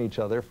we've known each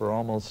other for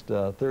almost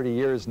 30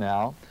 years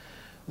now.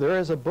 There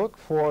is a book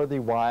for the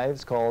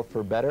wives called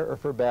For Better or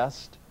For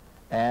Best,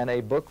 and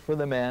a book for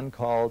the men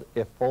called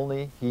If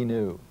Only He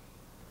Knew.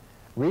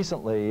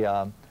 Recently,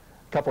 a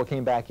couple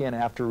came back in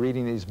after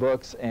reading these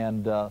books,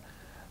 and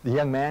the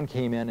young man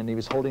came in and he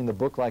was holding the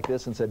book like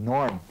this and said,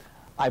 Norm,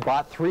 I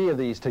bought 3 of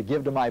these to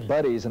give to my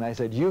buddies, and I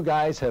said, you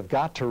guys have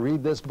got to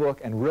read this book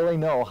and really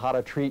know how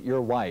to treat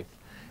your wife.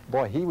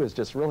 Boy, he was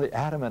just really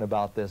adamant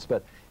about this,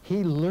 but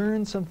he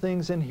learned some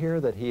things in here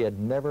that he had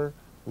never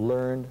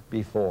learned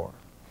before.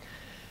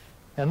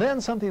 And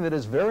then something that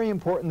is very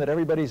important that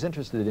everybody's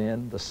interested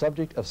in, the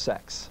subject of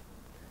sex.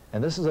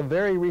 And this is a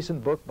very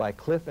recent book by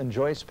Cliff and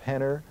Joyce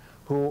Penner,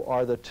 who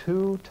are the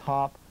 2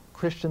 top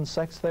Christian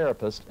sex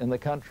therapists in the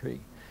country.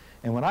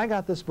 And when I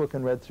got this book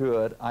and read through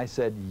it, I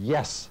said,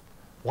 yes,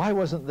 why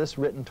wasn't this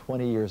written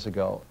 20 years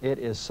ago? It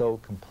is so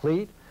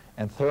complete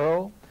and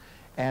thorough,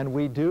 and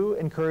we do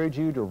encourage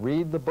you to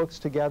read the books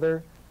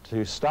together,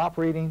 to stop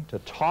reading, to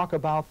talk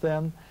about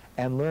them,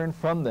 and learn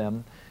from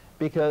them,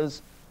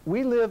 because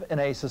we live in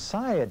a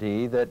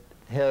society that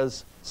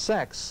has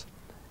sex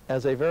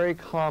as a very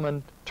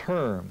common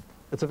term.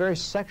 It's a very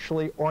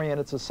sexually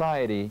oriented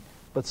society,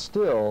 but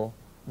still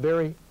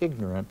very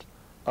ignorant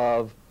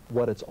of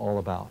what it's all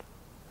about.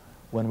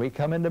 When we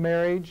come into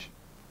marriage,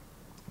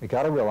 we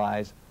got to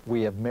realize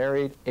we have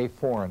married a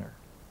foreigner.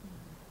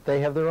 They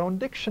have their own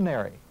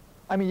dictionary.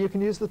 I mean, you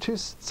can use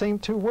the same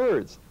two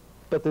words,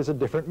 but there's a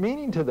different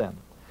meaning to them.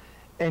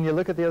 And you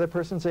look at the other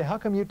person and say, how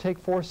come you take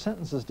 4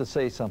 sentences to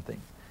say something?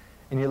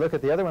 And you look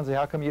at the other one and say,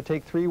 how come you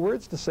take 3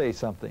 words to say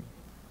something?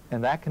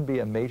 And that can be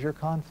a major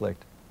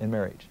conflict in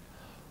marriage.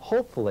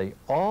 Hopefully,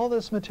 all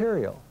this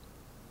material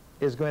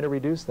is going to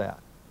reduce that.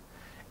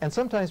 And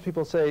sometimes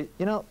people say,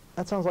 you know,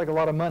 that sounds like a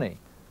lot of money.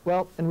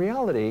 Well, in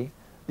reality,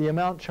 the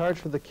amount charged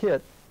for the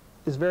kit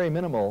is very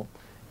minimal.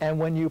 And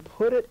when you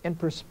put it in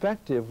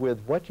perspective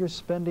with what you're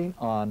spending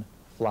on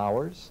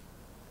flowers,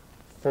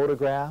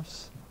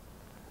 photographs,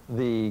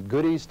 the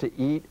goodies to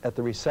eat at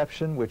the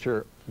reception, which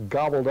are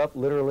gobbled up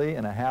literally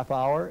in a half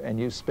hour, and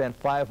you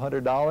spent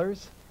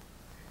 $500,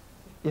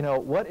 you know,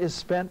 what is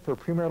spent for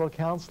premarital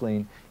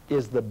counseling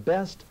is the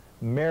best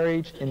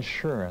marriage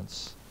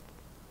insurance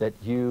that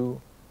you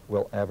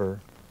will ever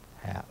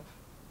have.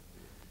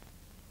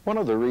 One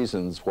of the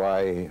reasons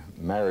why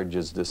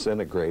marriages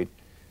disintegrate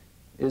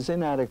is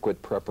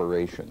inadequate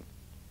preparation.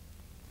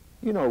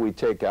 You know, we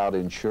take out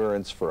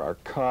insurance for our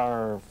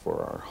car,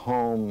 for our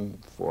home,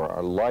 for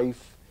our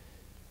life,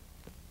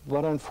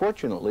 but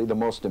unfortunately, the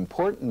most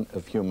important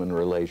of human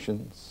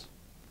relations,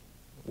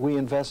 we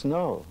invest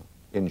no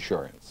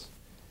insurance.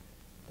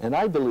 And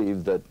I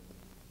believe that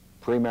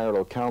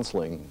premarital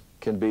counseling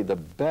can be the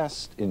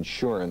best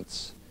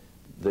insurance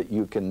that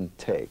you can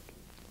take.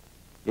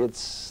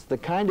 It's the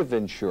kind of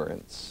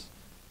insurance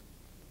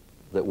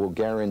that will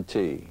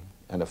guarantee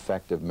an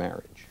effective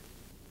marriage.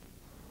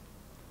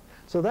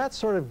 So that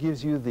sort of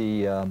gives you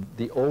the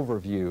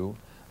overview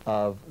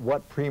of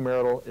what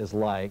premarital is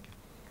like.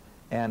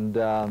 And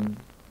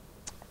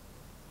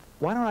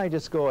why don't I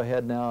just go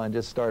ahead now and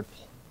just start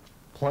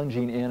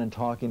plunging in and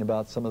talking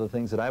about some of the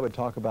things that I would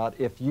talk about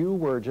if you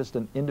were just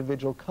an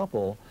individual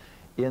couple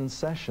in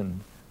session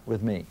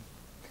with me.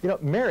 You know,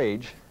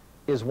 marriage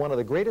is one of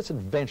the greatest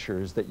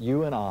adventures that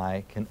you and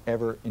I can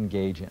ever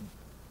engage in.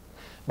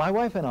 My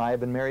wife and I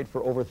have been married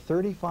for over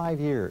 35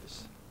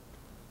 years.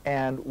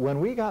 And when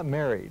we got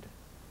married,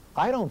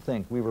 I don't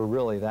think we were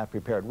really that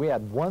prepared. We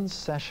had 1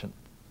 session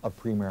of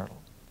premarital.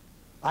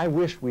 I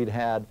wish we'd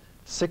had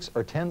 6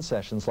 or 10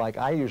 sessions like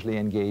I usually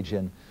engage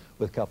in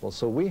with couples.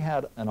 So we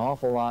had an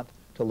awful lot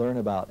to learn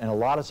about and a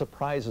lot of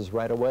surprises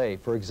right away.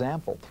 For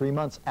example, 3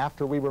 months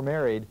after we were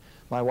married,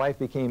 my wife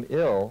became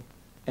ill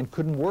and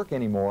couldn't work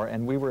anymore,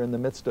 and we were in the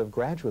midst of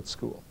graduate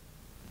school.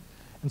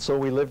 And so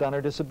we lived on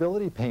our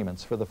disability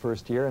payments for the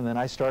first year, and then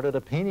I started a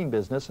painting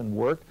business and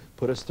worked,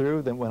 put us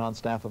through, then went on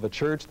staff of a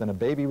church, then a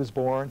baby was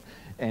born,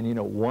 and you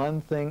know,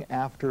 one thing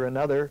after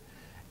another.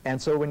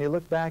 And so when you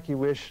look back, you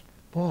wish,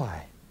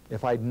 boy,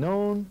 if I'd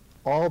known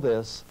all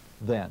this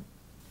then.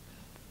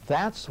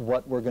 That's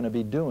what we're going to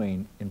be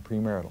doing in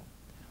premarital.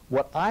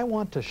 What I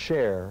want to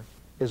share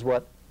is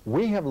what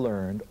we have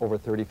learned over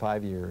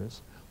 35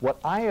 years, what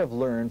I have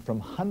learned from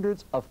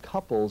hundreds of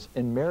couples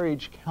in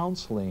marriage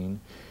counseling,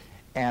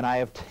 and I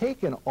have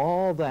taken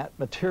all that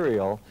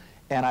material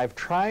and I've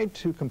tried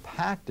to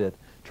compact it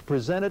to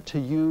present it to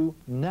you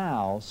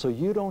now so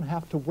you don't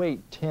have to wait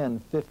 10,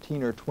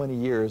 15, or 20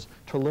 years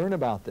to learn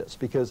about this.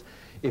 Because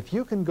if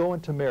you can go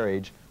into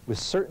marriage with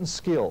certain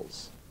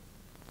skills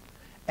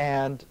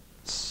and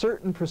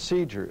certain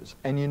procedures,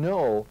 and you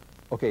know,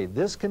 okay,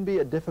 this can be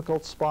a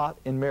difficult spot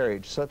in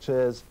marriage, such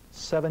as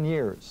 7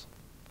 years.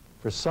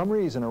 For some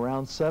reason,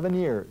 around 7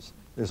 years,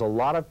 there's a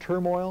lot of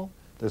turmoil,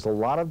 there's a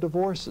lot of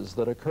divorces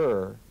that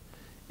occur.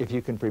 If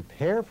you can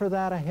prepare for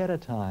that ahead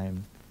of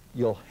time,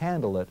 you'll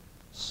handle it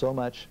so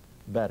much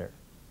better.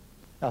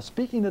 Now,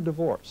 speaking of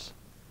divorce,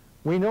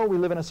 we know we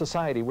live in a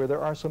society where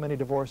there are so many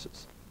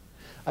divorces.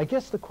 I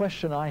guess the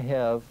question I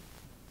have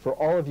for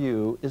all of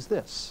you is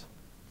this.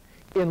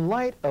 In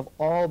light of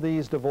all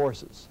these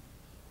divorces,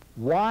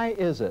 why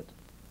is it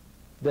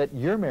that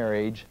your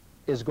marriage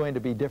is going to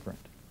be different?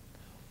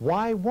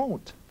 Why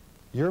won't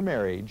your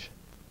marriage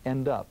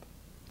end up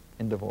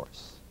in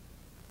divorce?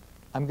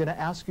 I'm going to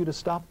ask you to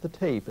stop the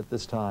tape at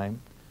this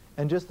time,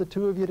 and just the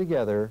two of you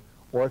together,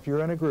 or if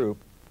you're in a group,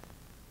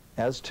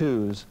 as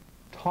twos,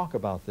 talk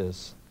about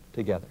this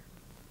together.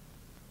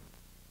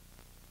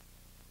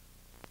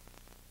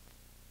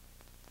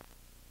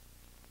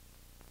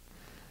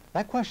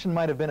 That question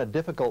might have been a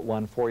difficult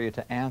one for you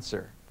to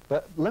answer,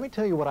 but let me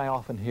tell you what I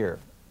often hear.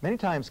 Many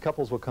times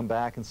couples will come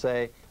back and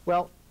say,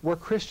 well, we're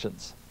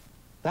Christians.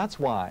 That's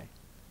why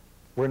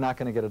we're not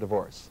going to get a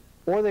divorce.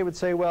 Or they would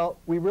say, well,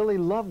 we really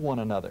love one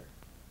another.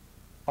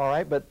 All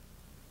right, but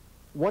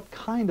what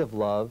kind of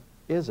love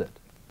is it?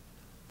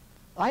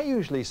 I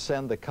usually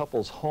send the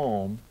couples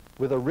home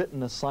with a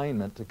written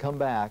assignment to come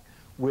back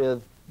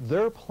with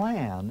their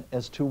plan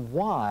as to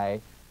why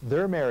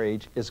their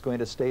marriage is going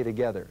to stay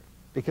together.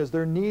 Because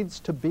there needs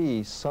to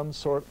be some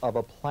sort of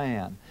a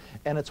plan.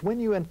 And it's when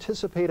you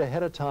anticipate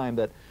ahead of time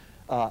that,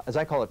 as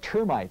I call it,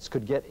 termites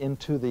could get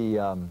into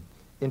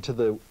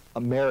the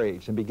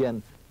marriage and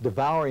begin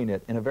devouring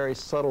it in a very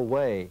subtle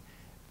way.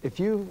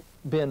 If you've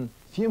been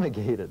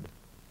fumigated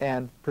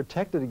and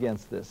protected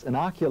against this,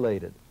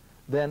 inoculated,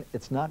 then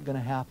it's not going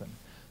to happen.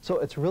 So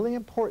it's really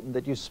important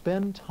that you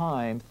spend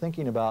time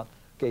thinking about,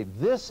 okay,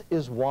 this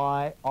is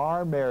why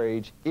our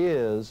marriage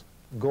is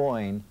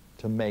going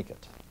to make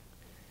it.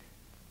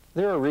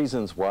 There are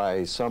reasons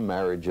why some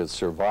marriages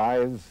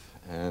survive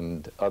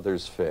and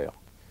others fail.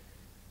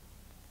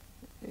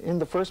 In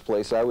the first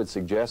place, I would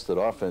suggest that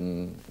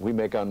often we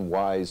make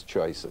unwise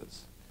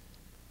choices.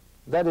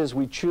 That is,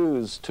 we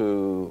choose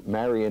to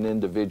marry an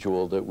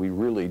individual that we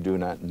really do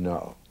not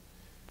know.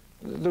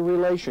 The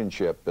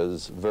relationship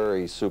is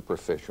very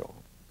superficial.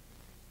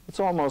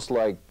 It's almost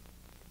like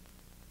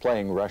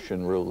playing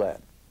Russian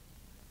roulette.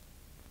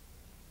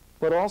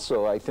 But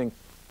also, I think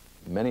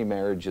many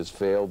marriages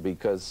fail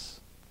because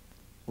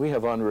we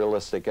have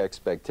unrealistic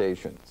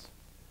expectations.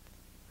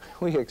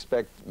 We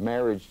expect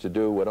marriage to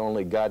do what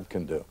only God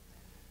can do.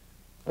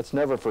 Let's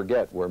never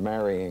forget we're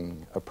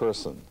marrying a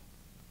person,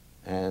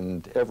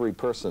 and every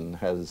person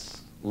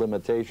has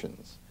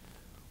limitations.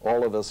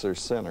 All of us are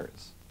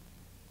sinners.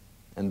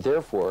 And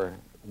therefore,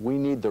 we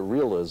need the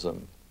realism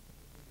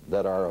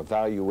that our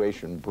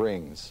evaluation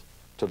brings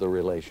to the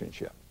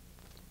relationship.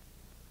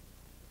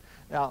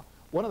 Now,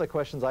 one of the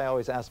questions I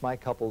always ask my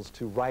couples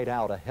to write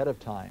out ahead of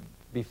time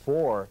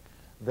before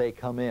they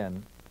come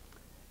in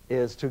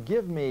is to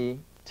give me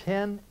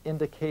 10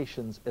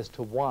 indications as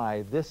to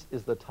why this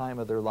is the time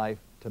of their life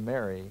to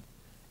marry,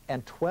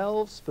 and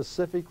 12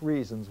 specific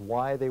reasons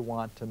why they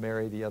want to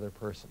marry the other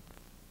person.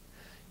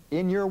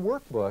 In your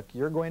workbook,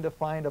 you're going to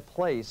find a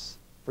place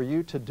for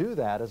you to do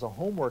that as a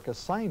homework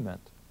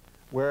assignment,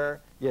 where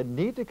you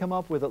need to come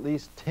up with at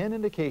least 10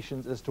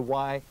 indications as to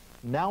why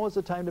now is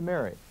the time to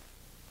marry.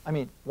 I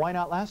mean, why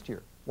not last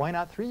year? Why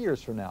not 3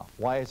 years from now?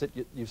 Why is it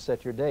you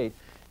set your date?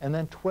 And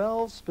then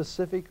 12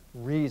 specific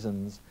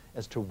reasons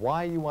as to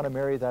why you want to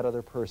marry that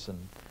other person.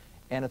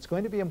 And it's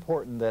going to be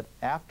important that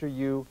after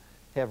you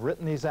have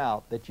written these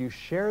out, that you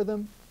share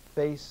them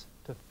face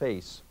to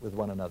face with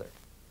one another.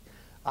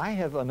 I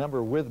have a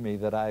number with me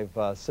that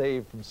I've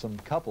saved from some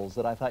couples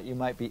that I thought you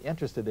might be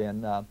interested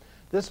in.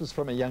 This was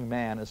from a young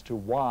man as to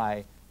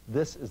why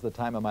this is the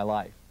time of my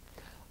life.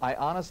 I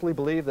honestly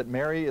believe that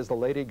Mary is the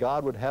lady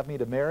God would have me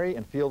to marry,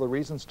 and feel the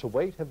reasons to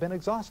wait have been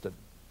exhausted.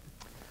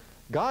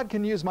 God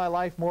can use my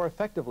life more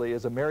effectively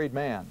as a married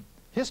man.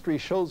 History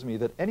shows me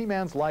that any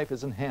man's life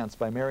is enhanced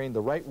by marrying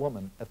the right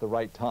woman at the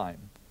right time.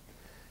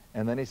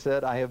 And then he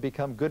said, I have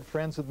become good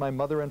friends with my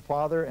mother and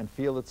father and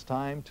feel it's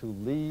time to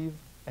leave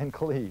and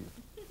cleave.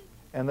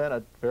 And then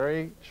a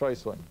very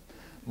choice one.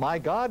 My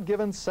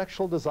God-given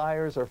sexual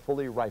desires are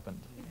fully ripened.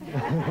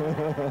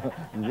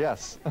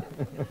 Yes.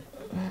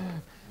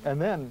 And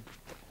then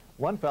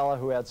one fella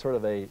who had sort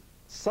of a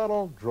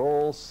subtle,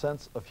 droll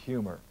sense of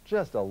humor.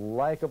 Just a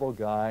likable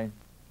guy.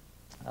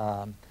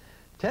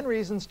 10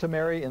 reasons to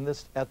marry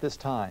at this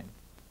time,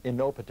 in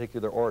no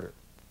particular order.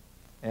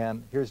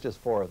 And here's just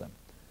 4 of them.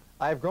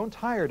 I have grown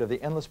tired of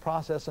the endless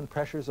process and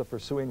pressures of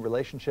pursuing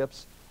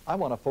relationships. I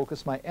want to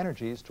focus my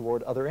energies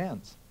toward other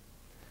ends.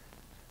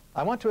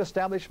 I want to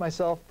establish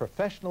myself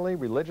professionally,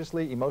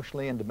 religiously,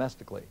 emotionally, and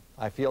domestically.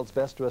 I feel it's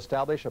best to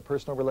establish a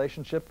personal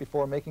relationship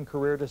before making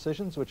career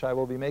decisions, which I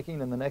will be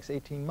making in the next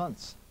 18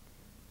 months.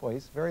 Boy,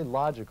 he's very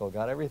logical,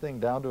 got everything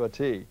down to a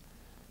T.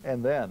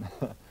 And then,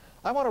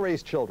 I want to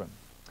raise children.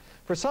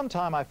 For some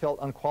time, I felt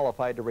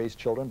unqualified to raise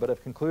children, but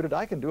have concluded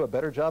I can do a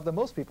better job than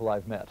most people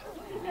I've met.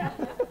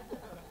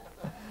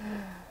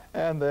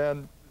 And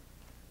then,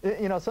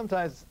 you know,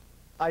 sometimes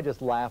I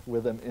just laugh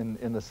with him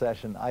in the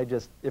session.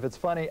 If it's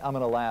funny, I'm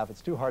going to laugh.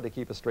 It's too hard to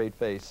keep a straight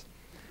face.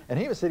 And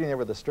he was sitting there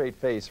with a straight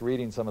face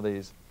reading some of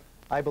these.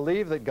 I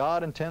believe that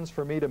God intends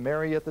for me to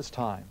marry at this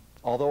time.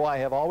 Although I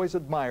have always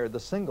admired the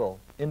single,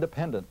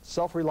 independent,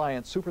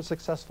 self-reliant,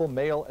 super-successful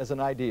male as an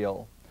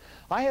ideal,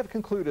 I have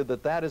concluded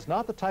that that is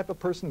not the type of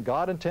person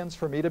God intends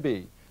for me to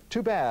be.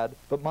 Too bad,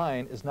 but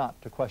mine is not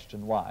to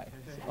question why.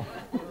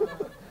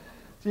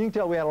 So you can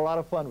tell we had a lot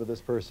of fun with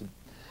this person.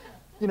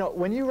 You know,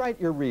 when you write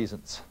your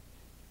reasons,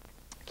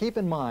 keep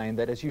in mind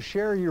that as you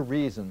share your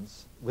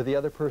reasons with the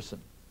other person,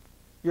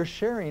 you're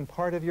sharing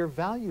part of your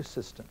value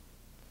system.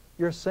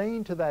 You're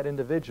saying to that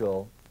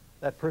individual,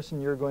 that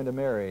person you're going to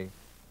marry,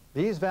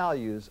 these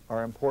values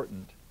are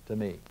important to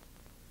me.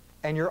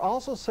 And you're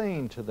also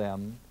saying to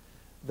them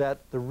that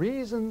the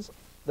reasons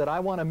that I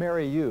want to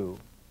marry you,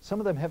 some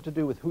of them have to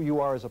do with who you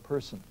are as a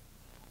person.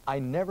 I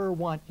never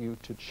want you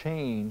to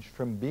change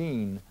from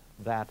being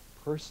that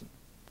person.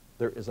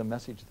 There is a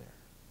message there.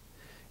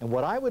 And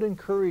what I would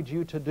encourage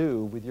you to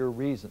do with your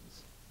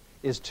reasons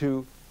is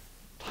to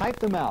type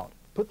them out,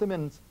 put them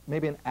in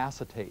maybe an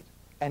acetate,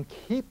 and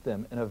keep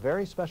them in a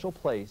very special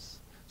place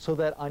so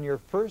that on your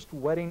first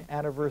wedding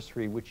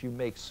anniversary, which you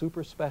make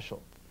super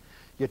special,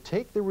 you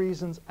take the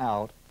reasons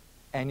out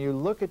and you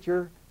look at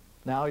your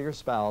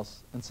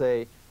spouse and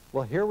say,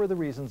 well, here were the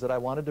reasons that I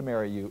wanted to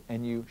marry you,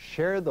 and you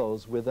share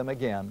those with them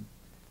again.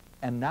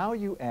 And now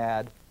you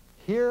add,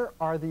 here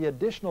are the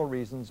additional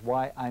reasons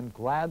why I'm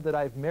glad that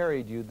I've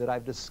married you, that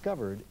I've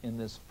discovered in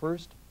this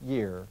first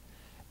year.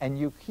 And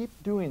you keep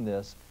doing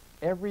this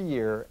every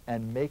year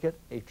and make it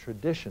a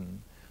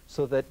tradition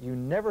so that you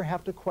never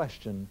have to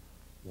question,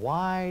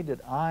 why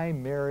did I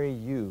marry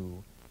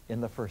you in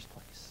the first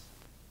place?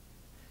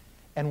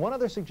 And one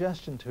other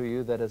suggestion to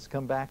you that has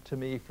come back to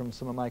me from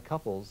some of my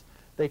couples,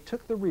 they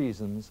took the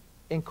reasons,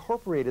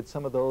 incorporated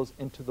some of those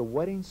into the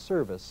wedding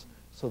service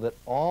so that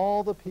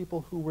all the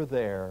people who were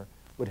there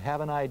would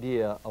have an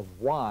idea of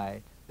why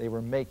they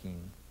were making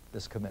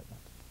this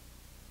commitment.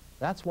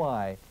 That's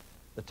why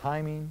the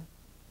timing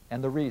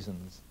and the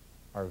reasons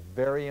are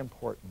very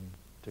important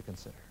to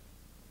consider.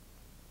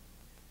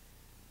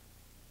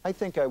 I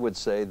think I would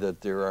say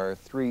that there are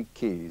 3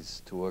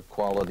 keys to a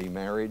quality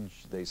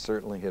marriage. They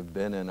certainly have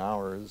been in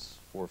ours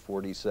for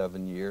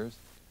 47 years.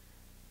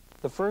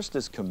 The first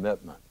is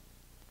commitment.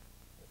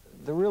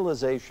 The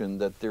realization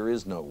that there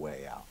is no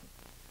way out.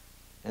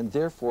 And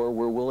therefore,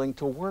 we're willing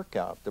to work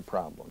out the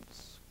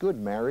problems. Good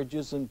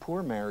marriages and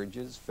poor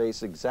marriages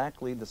face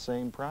exactly the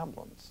same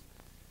problems.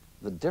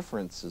 The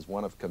difference is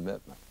one of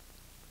commitment.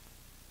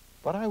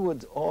 But I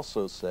would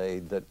also say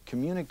that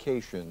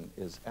communication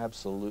is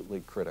absolutely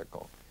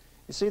critical.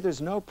 You see,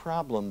 there's no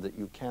problem that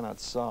you cannot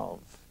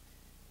solve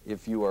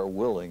if you are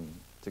willing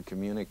to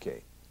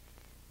communicate.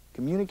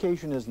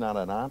 Communication is not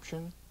an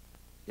option,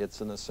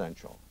 it's an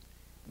essential.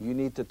 You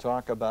need to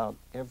talk about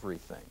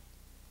everything.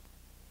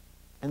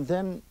 And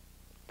then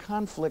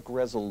conflict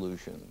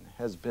resolution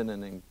has been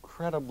an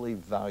incredibly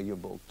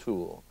valuable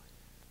tool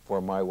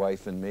for my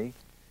wife and me,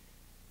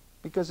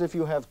 because if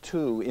you have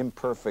 2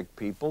 imperfect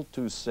people,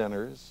 2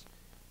 sinners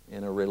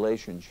in a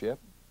relationship,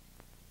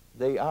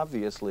 they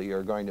obviously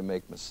are going to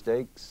make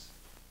mistakes.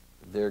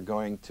 They're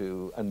going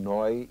to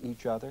annoy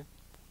each other.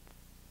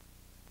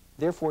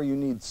 Therefore, you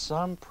need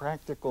some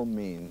practical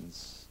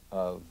means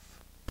of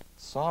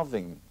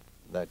solving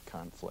that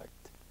conflict.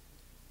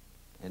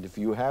 And if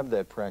you have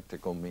that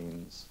practical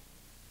means,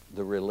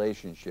 the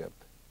relationship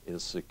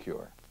is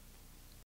secure.